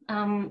issues.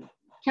 Can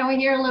we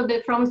hear a little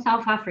bit from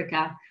South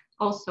Africa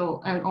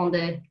also, and on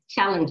the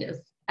challenges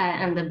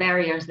and the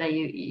barriers that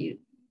you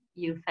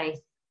face?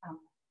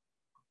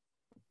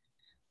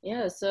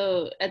 Yeah,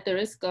 so at the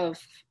risk of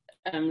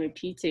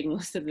repeating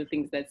most of the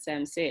things that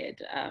Sam said,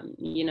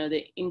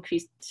 the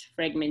increased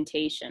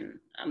fragmentation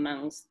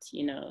amongst,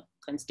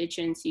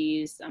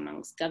 constituencies,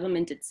 amongst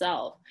government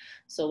itself.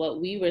 So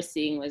what we were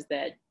seeing was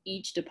that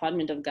each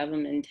department of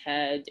government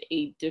had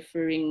a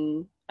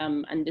differing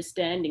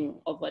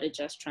understanding of what a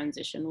just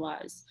transition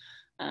was.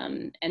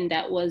 And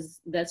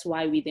that's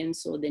why we then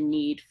saw the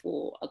need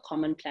for a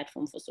common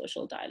platform for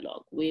social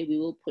dialogue, where we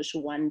will push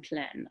one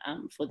plan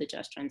for the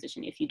just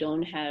transition. If you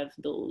don't have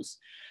those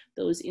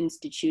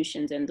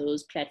institutions and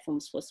those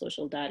platforms for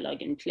social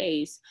dialogue in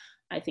place,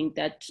 I think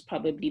that's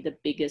probably the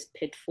biggest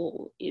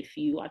pitfall if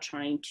you are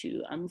trying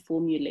to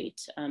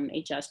formulate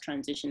a just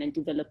transition and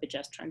develop a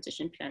just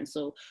transition plan.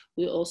 So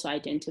we also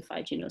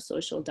identified,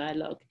 social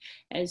dialogue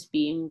as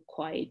being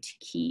quite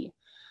key.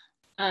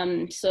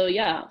 So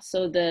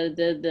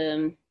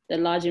the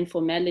large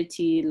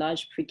informality,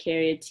 large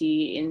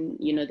precarity in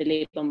the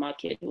labor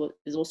market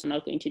is also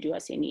not going to do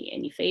us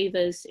any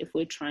favors if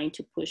we're trying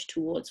to push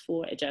towards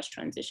for a just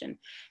transition.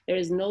 There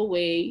is no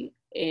way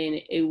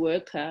a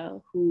worker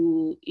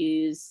who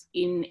is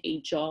in a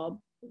job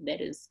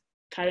that is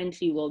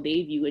currently, well,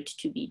 they view it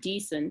to be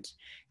decent,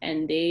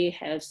 and they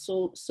have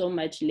so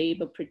much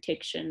labor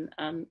protection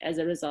as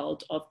a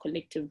result of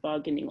collective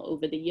bargaining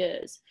over the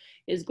years,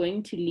 is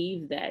going to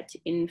leave that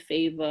in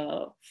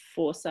favor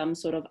for some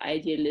sort of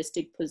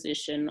idealistic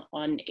position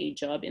on a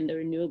job in the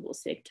renewable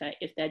sector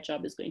if that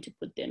job is going to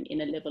put them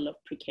in a level of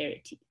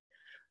precarity.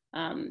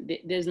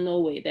 There's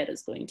no way that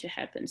is going to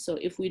happen. So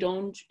if we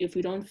don't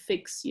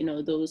fix,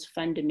 those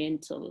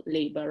fundamental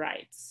labor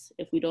rights,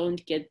 if we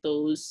don't get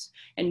those,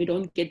 and we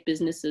don't get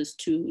businesses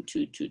to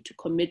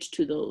commit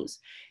to those,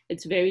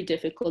 it's very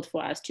difficult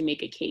for us to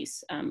make a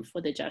case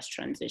for the just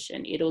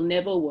transition. It'll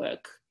never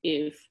work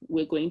if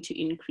we're going to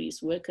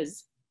increase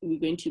workers. We're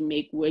going to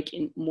make work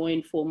more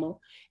informal,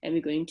 and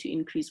we're going to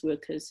increase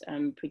workers'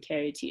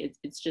 precarity.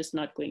 It's just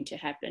not going to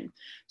happen.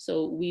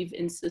 So we've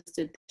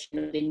insisted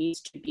that there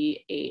needs to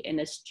be an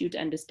astute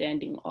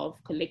understanding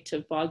of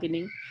collective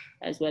bargaining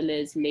as well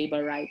as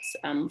labor rights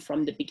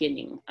from the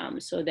beginning,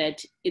 so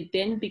that it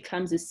then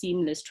becomes a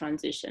seamless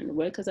transition.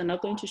 Workers are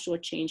not going to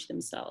shortchange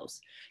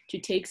themselves to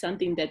take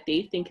something that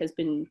they think has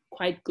been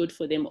quite good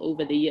for them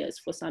over the years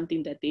for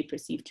something that they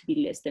perceive to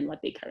be less than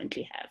what they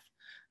currently have.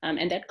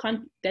 And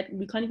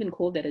we can't even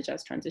call that a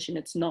just transition.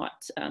 It's not.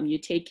 You're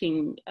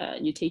taking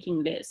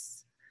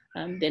less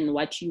than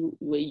what you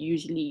were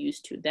usually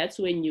used to. That's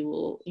when you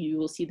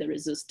will see the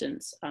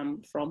resistance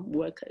from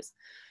workers.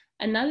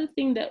 Another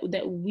thing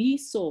that we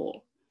saw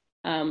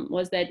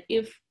was that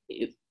if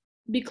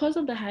because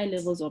of the high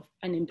levels of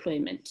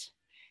unemployment,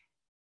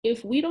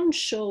 if we don't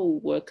show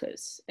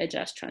workers a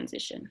just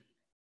transition,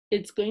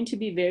 it's going to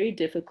be very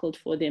difficult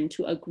for them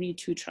to agree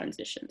to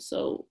transition.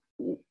 So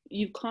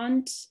we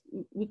can't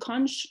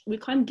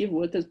give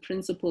workers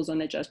principles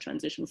on a just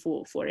transition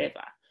for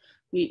forever.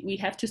 We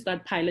have to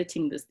start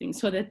piloting this thing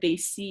so that they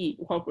see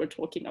what we're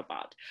talking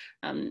about.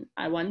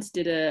 I once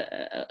did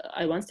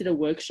a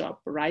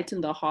workshop right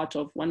in the heart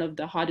of one of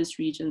the hardest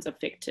regions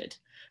affected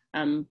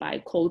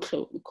by coal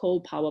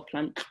power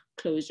plant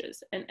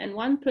closures. And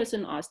one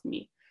person asked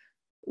me,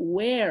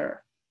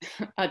 where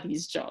are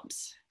these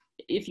jobs?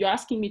 If you're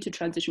asking me to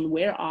transition,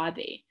 where are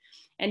they?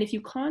 And if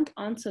you can't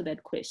answer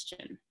that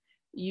question,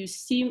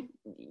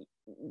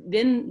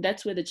 then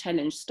that's where the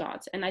challenge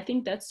starts. And I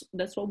think that's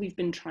what we've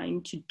been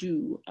trying to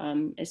do,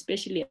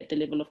 especially at the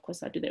level of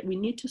COSATU, that we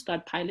need to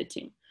start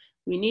piloting.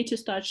 We need to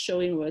start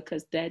showing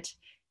workers that,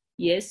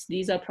 yes,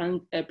 these are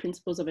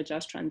principles of a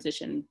just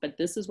transition, but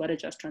this is what a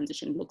just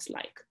transition looks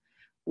like,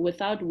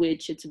 without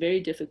which it's very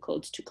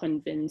difficult to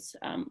convince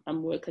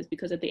workers,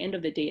 because at the end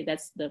of the day,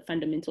 that's the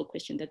fundamental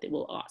question that they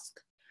will ask.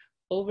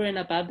 Over and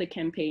above the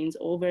campaigns,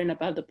 over and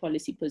above the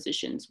policy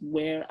positions,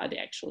 where are the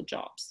actual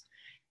jobs?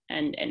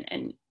 And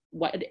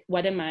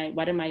what am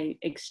I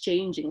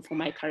exchanging for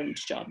my current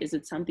job? Is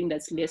it something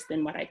that's less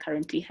than what I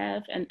currently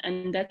have?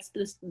 And that's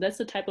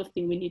the type of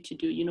thing we need to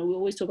do. We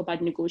always talk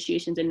about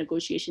negotiations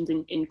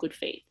in good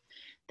faith.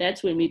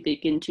 That's when we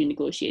begin to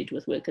negotiate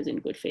with workers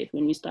in good faith,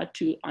 when we start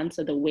to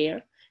answer the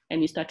where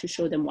and we start to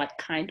show them what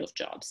kind of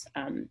jobs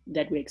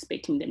that we're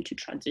expecting them to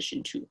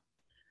transition to.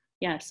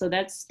 Yeah, so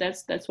that's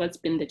what's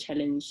been the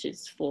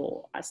challenges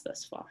for us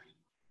thus far.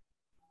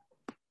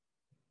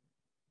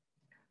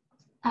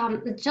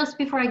 Just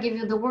before I give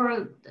you the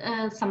word,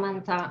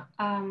 Samantha,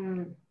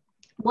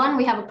 one,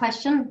 we have a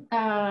question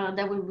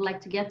that we would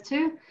like to get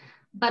to,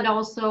 but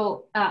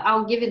also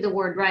I'll give you the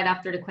word right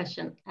after the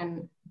question.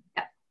 And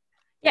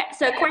yeah,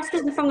 so a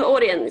question from the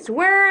audience.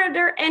 Were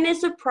there any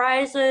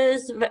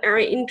surprises,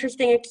 very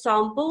interesting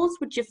examples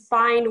which you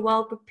find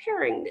while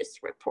preparing this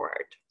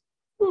report?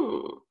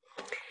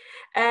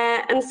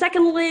 And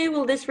secondly,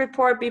 will this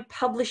report be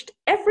published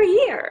every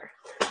year?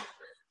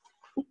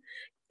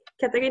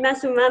 Catarina,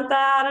 Samantha,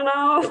 I don't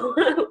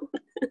know.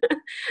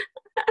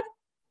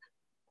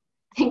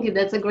 Thank you.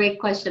 That's a great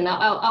question.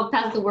 I'll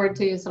pass the word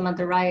to you,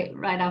 Samantha, right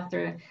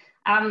after.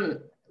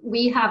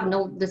 We have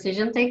no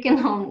decision taken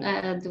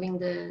on doing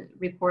the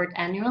report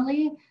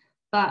annually,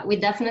 but we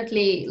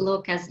definitely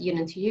look as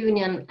union to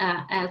union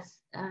as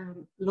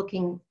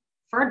looking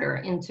further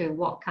into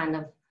what kind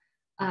of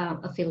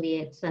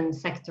affiliates and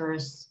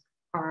sectors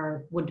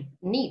would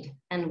need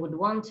and would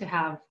want to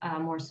have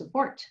more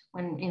support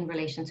when in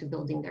relation to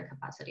building their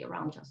capacity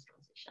around just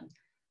transition.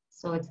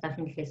 So it's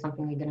definitely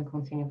something we're going to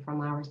continue from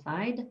our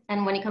side.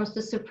 And when it comes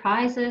to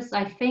surprises,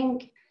 I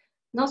think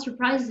no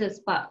surprises,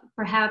 but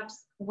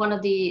perhaps one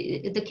of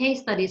the case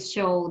studies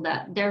show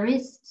that there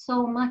is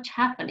so much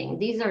happening.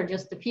 These are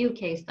just a few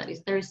case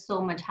studies. There is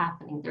so much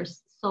happening.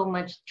 There's so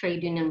much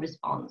trade union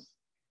response.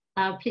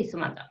 Please,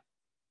 Samantha.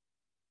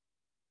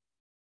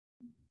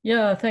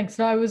 Yeah, thanks.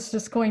 No, I was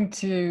just going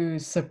to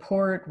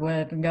support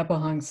what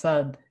Lebogang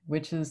said,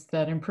 which is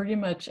that in pretty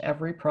much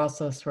every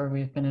process where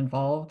we've been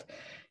involved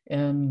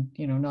in,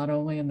 not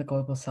only in the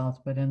Global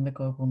South, but in the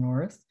Global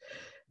North,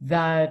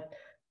 that,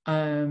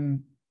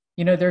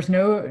 there's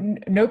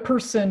no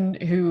person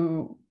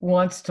who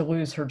wants to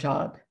lose her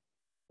job,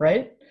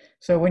 right?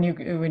 So when you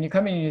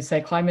come in and you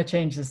say climate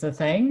change is the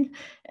thing,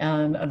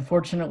 and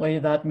unfortunately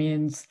that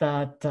means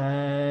that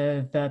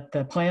that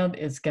the plant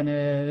is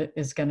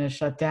gonna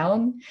shut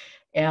down,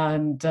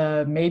 and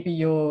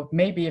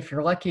maybe if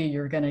you're lucky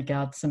you're gonna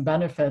get some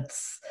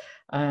benefits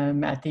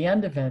at the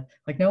end of it.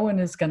 Like, no one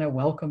is gonna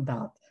welcome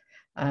that,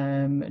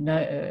 and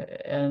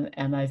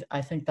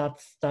I think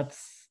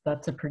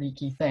that's a pretty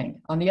key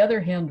thing. On the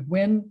other hand,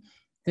 when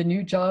the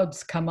new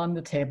jobs come on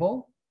the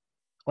table,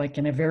 like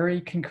in a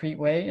very concrete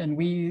way, and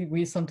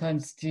we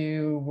sometimes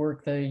do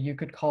work that you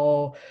could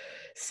call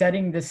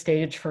setting the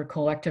stage for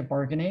collective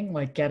bargaining,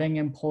 like getting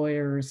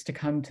employers to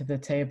come to the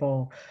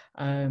table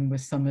with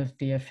some of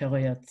the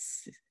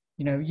affiliates,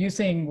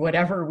 using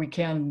whatever we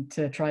can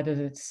to try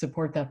to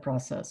support that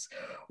process,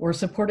 or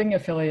supporting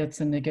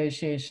affiliates in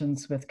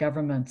negotiations with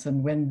governments.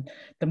 And when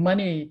the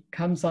money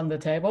comes on the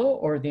table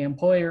or the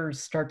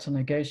employers start to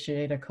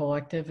negotiate a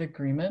collective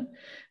agreement,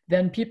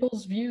 then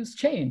people's views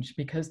change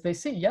because they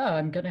see, yeah,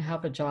 I'm going to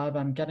have a job,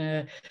 I'm going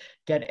to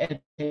get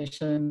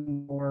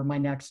education or my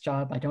next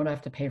job, I don't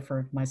have to pay for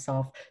it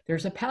myself.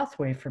 There's a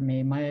pathway for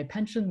me, my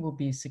pension will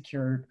be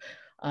secured.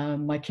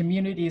 My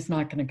community is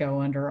not going to go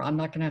under. I'm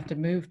not going to have to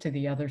move to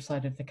the other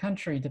side of the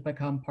country to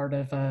become part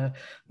of a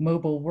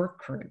mobile work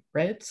crew,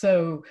 right?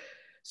 So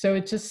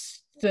it's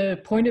just, the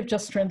point of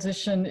just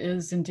transition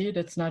is indeed,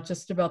 it's not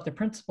just about the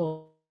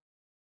principle,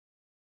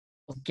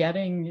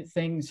 getting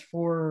things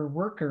for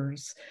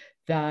workers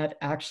that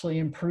actually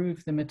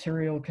improve the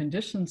material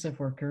conditions of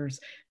workers,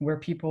 where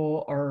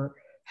people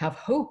have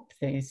hope,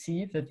 they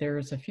see that there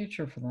is a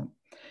future for them.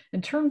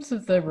 In terms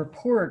of the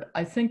report,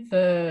 I think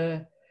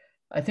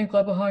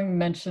Lebogang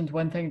mentioned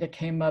one thing that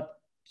came up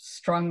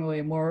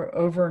strongly more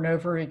over and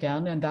over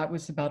again, and that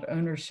was about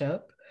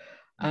ownership.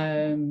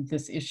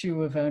 This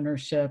issue of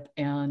ownership,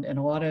 and in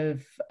a lot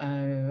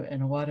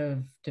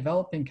of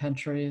developing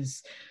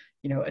countries,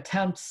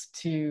 attempts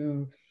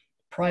to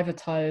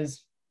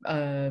privatize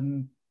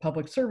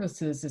public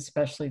services,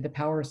 especially the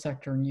power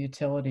sector and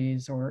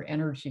utilities or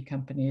energy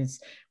companies,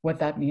 what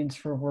that means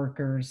for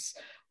workers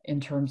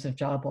in terms of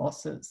job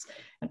losses.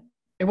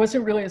 It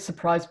wasn't really a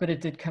surprise, but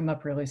it did come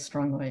up really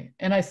strongly.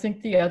 And I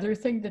think the other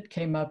thing that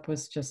came up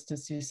was just,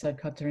 as you said,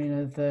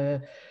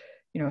 Catarina,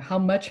 how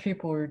much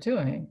people were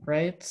doing,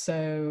 right?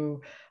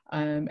 So,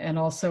 and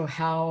also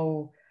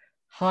how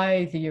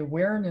high the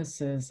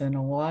awareness is in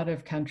a lot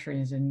of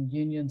countries and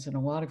unions in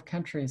a lot of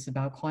countries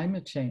about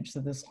climate change.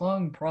 So this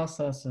long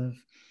process of,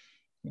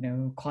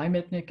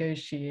 climate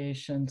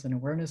negotiations and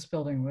awareness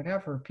building,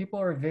 whatever, people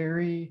are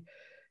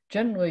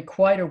generally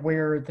quite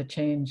aware the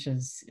change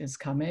is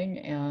coming,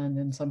 and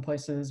in some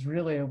places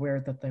really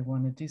aware that they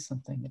want to do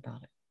something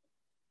about it.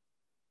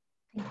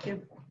 Thank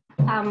you.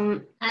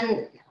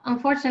 And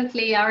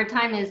unfortunately, our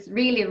time is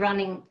really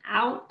running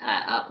out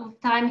of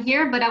time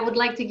here, but I would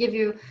like to give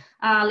you,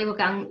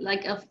 Lebogang,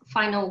 like a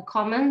final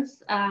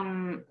comments,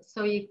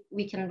 so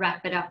we can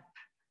wrap it up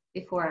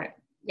before,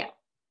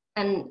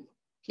 and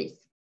please.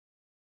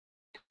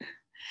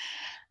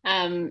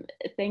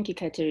 Thank you,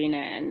 Catarina,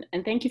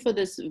 and thank you for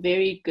this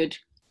very good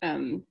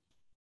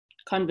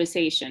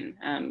conversation,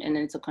 and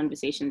it's a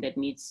conversation that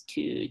needs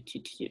to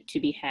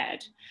be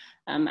had.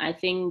 I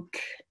think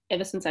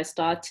ever since I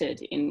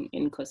started in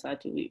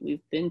COSATU,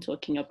 we've been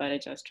talking about a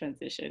just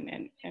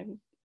transition, and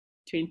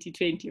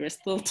 2020 we're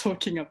still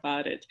talking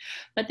about it,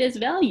 but there's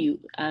value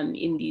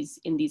in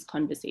these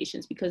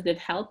conversations because they've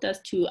helped us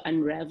to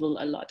unravel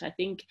a lot. I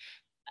think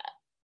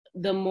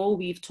the more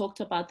we've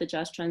talked about the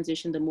just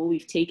transition, the more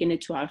we've taken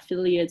it to our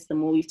affiliates, the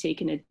more we've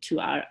taken it to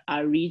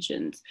our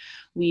regions,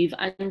 we've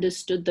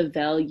understood the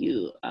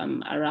value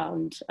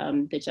around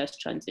the just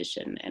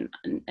transition.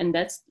 And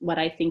that's what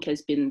I think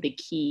has been the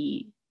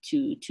key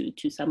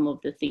to some of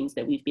the things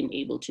that we've been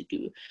able to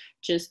do.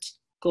 Just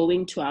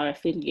going to our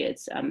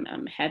affiliates,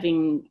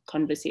 having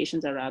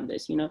conversations around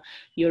this. You know,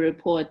 your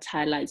report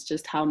highlights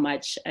just how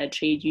much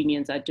trade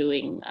unions are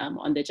doing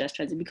on the just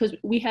transition, because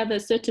we have a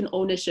certain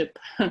ownership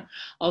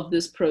of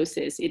this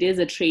process. It is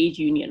a trade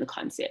union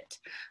concept.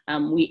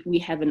 We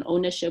have an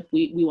ownership,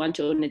 we want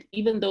to own it,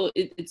 even though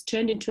it's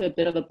turned into a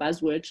bit of a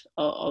buzzword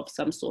of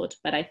some sort,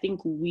 but I think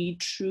we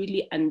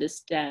truly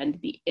understand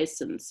the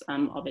essence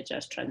of a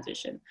just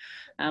transition.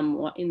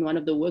 In one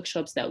of the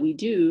workshops that we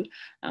do,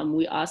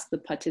 we ask the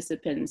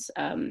participants,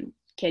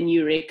 can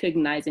you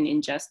recognize an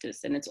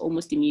injustice? And it's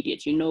almost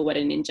immediate. You know what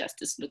an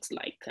injustice looks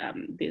like.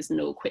 There's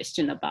no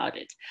question about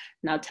it.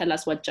 Now tell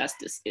us what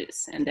justice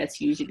is. And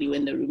that's usually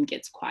when the room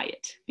gets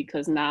quiet,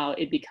 because now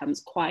it becomes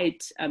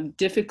quite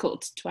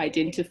difficult to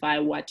identify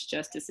what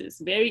justice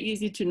is. Very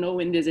easy to know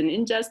when there's an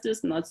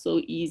injustice, not so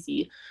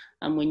easy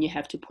when you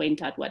have to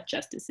point out what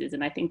justice is.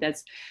 And I think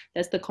that's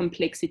the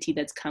complexity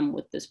that's come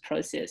with this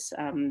process.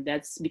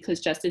 That's because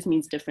justice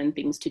means different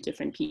things to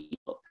different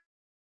people.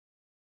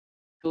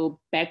 Your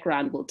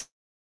background will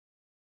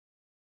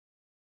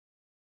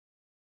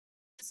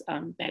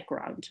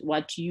background,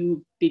 what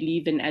you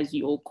believe in as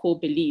your core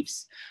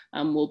beliefs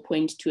will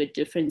point to a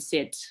different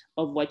set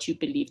of what you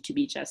believe to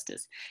be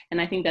justice.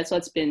 And I think that's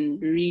what's been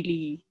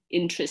really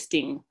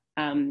interesting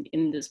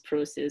in this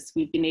process.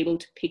 We've been able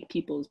to pick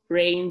people's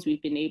brains.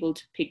 We've been able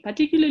to pick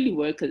particularly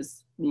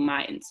workers'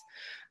 minds.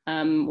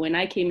 When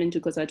I came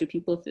into COSATU,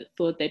 people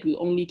thought that we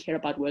only care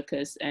about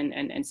workers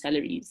and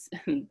salaries,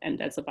 and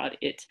that's about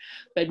it.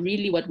 But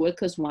really what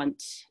workers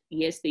want,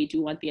 yes, they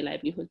do want their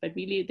livelihood, but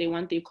really they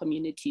want their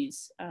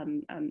communities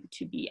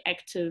to be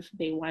active.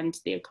 They want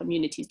their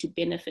communities to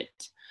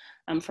benefit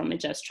from a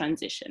just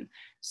transition.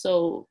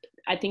 So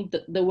I think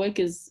the work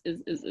is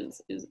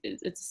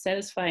it's a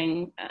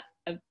satisfying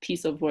a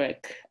piece of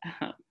work.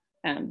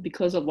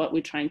 Because of what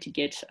we're trying to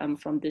get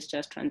from this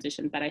just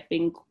transition. But I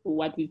think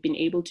what we've been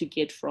able to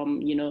get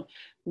from, you know,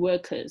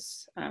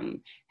 workers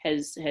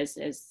has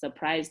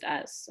surprised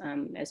us,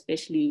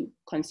 especially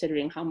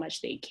considering how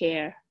much they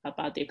care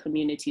about their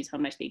communities, how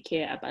much they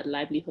care about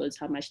livelihoods,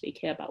 how much they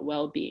care about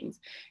well-beings,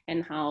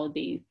 and how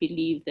they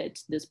believe that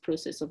this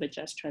process of a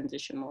just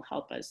transition will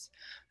help us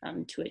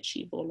to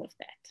achieve all of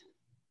that.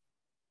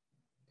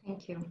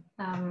 Thank you.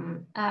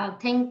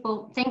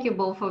 Thank you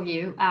both of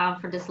you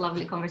for this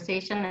lovely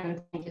conversation,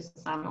 and thank you,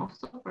 Susanne,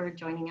 also for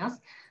joining us.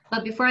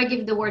 But before I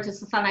give the word to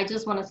Susanne, I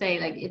just want to say,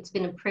 like, it's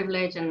been a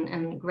privilege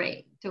and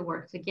great to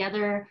work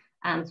together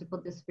and to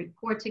put this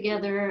report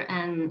together.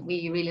 And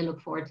we really look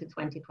forward to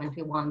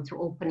 2021 to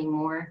opening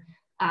more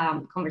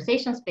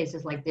conversation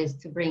spaces like this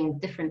to bring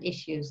different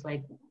issues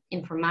like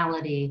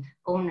informality,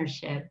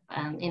 ownership,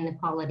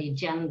 inequality,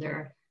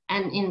 gender,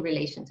 and in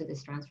relation to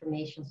this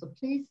transformation. So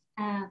please,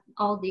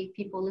 all the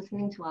people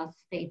listening to us,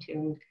 stay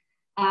tuned.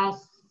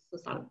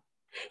 Susanne.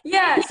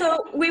 Yeah,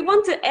 so we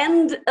want to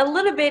end a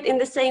little bit in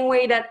the same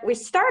way that we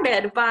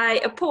started, by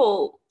a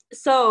poll.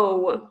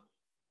 So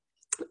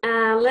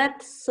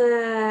let's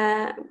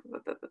do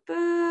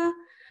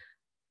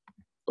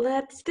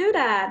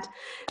that,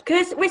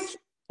 because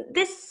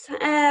this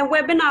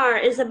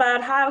webinar is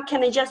about how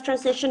can a just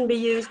transition be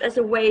used as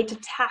a way to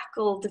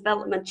tackle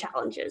development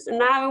challenges. And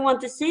now we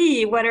want to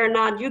see whether or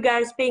not you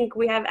guys think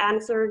we have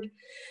answered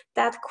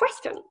that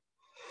question.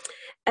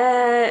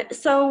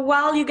 So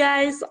while you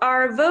guys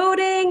are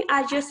voting,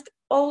 I just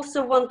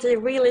also want to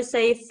really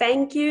say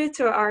thank you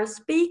to our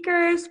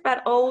speakers,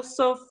 but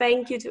also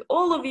thank you to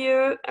all of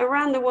you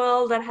around the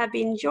world that have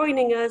been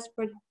joining us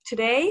for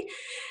today.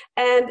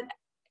 And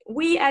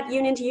we at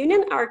Union to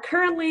Union are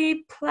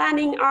currently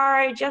planning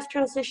our just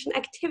transition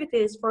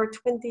activities for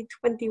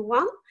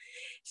 2021.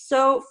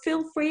 So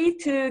feel free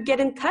to get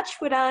in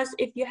touch with us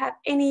if you have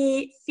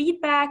any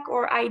feedback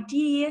or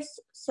ideas.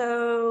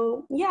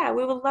 So yeah,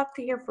 we would love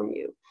to hear from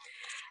you.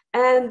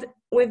 And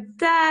with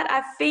that,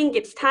 I think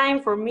it's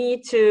time for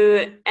me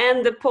to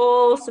end the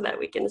poll so that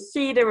we can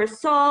see the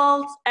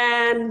results.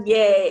 And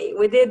yay,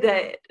 we did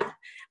it.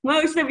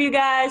 Most of you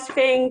guys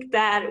think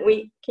that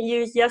we can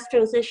use just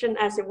transition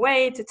as a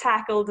way to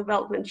tackle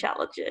development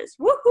challenges.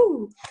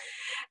 Woohoo!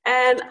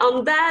 And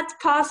on that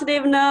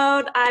positive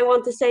note, I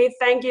want to say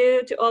thank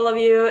you to all of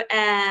you.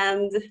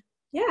 And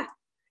yeah,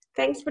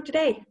 thanks for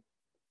today.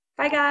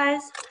 Bye,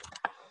 guys.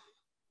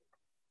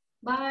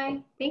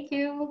 Bye. Thank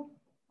you.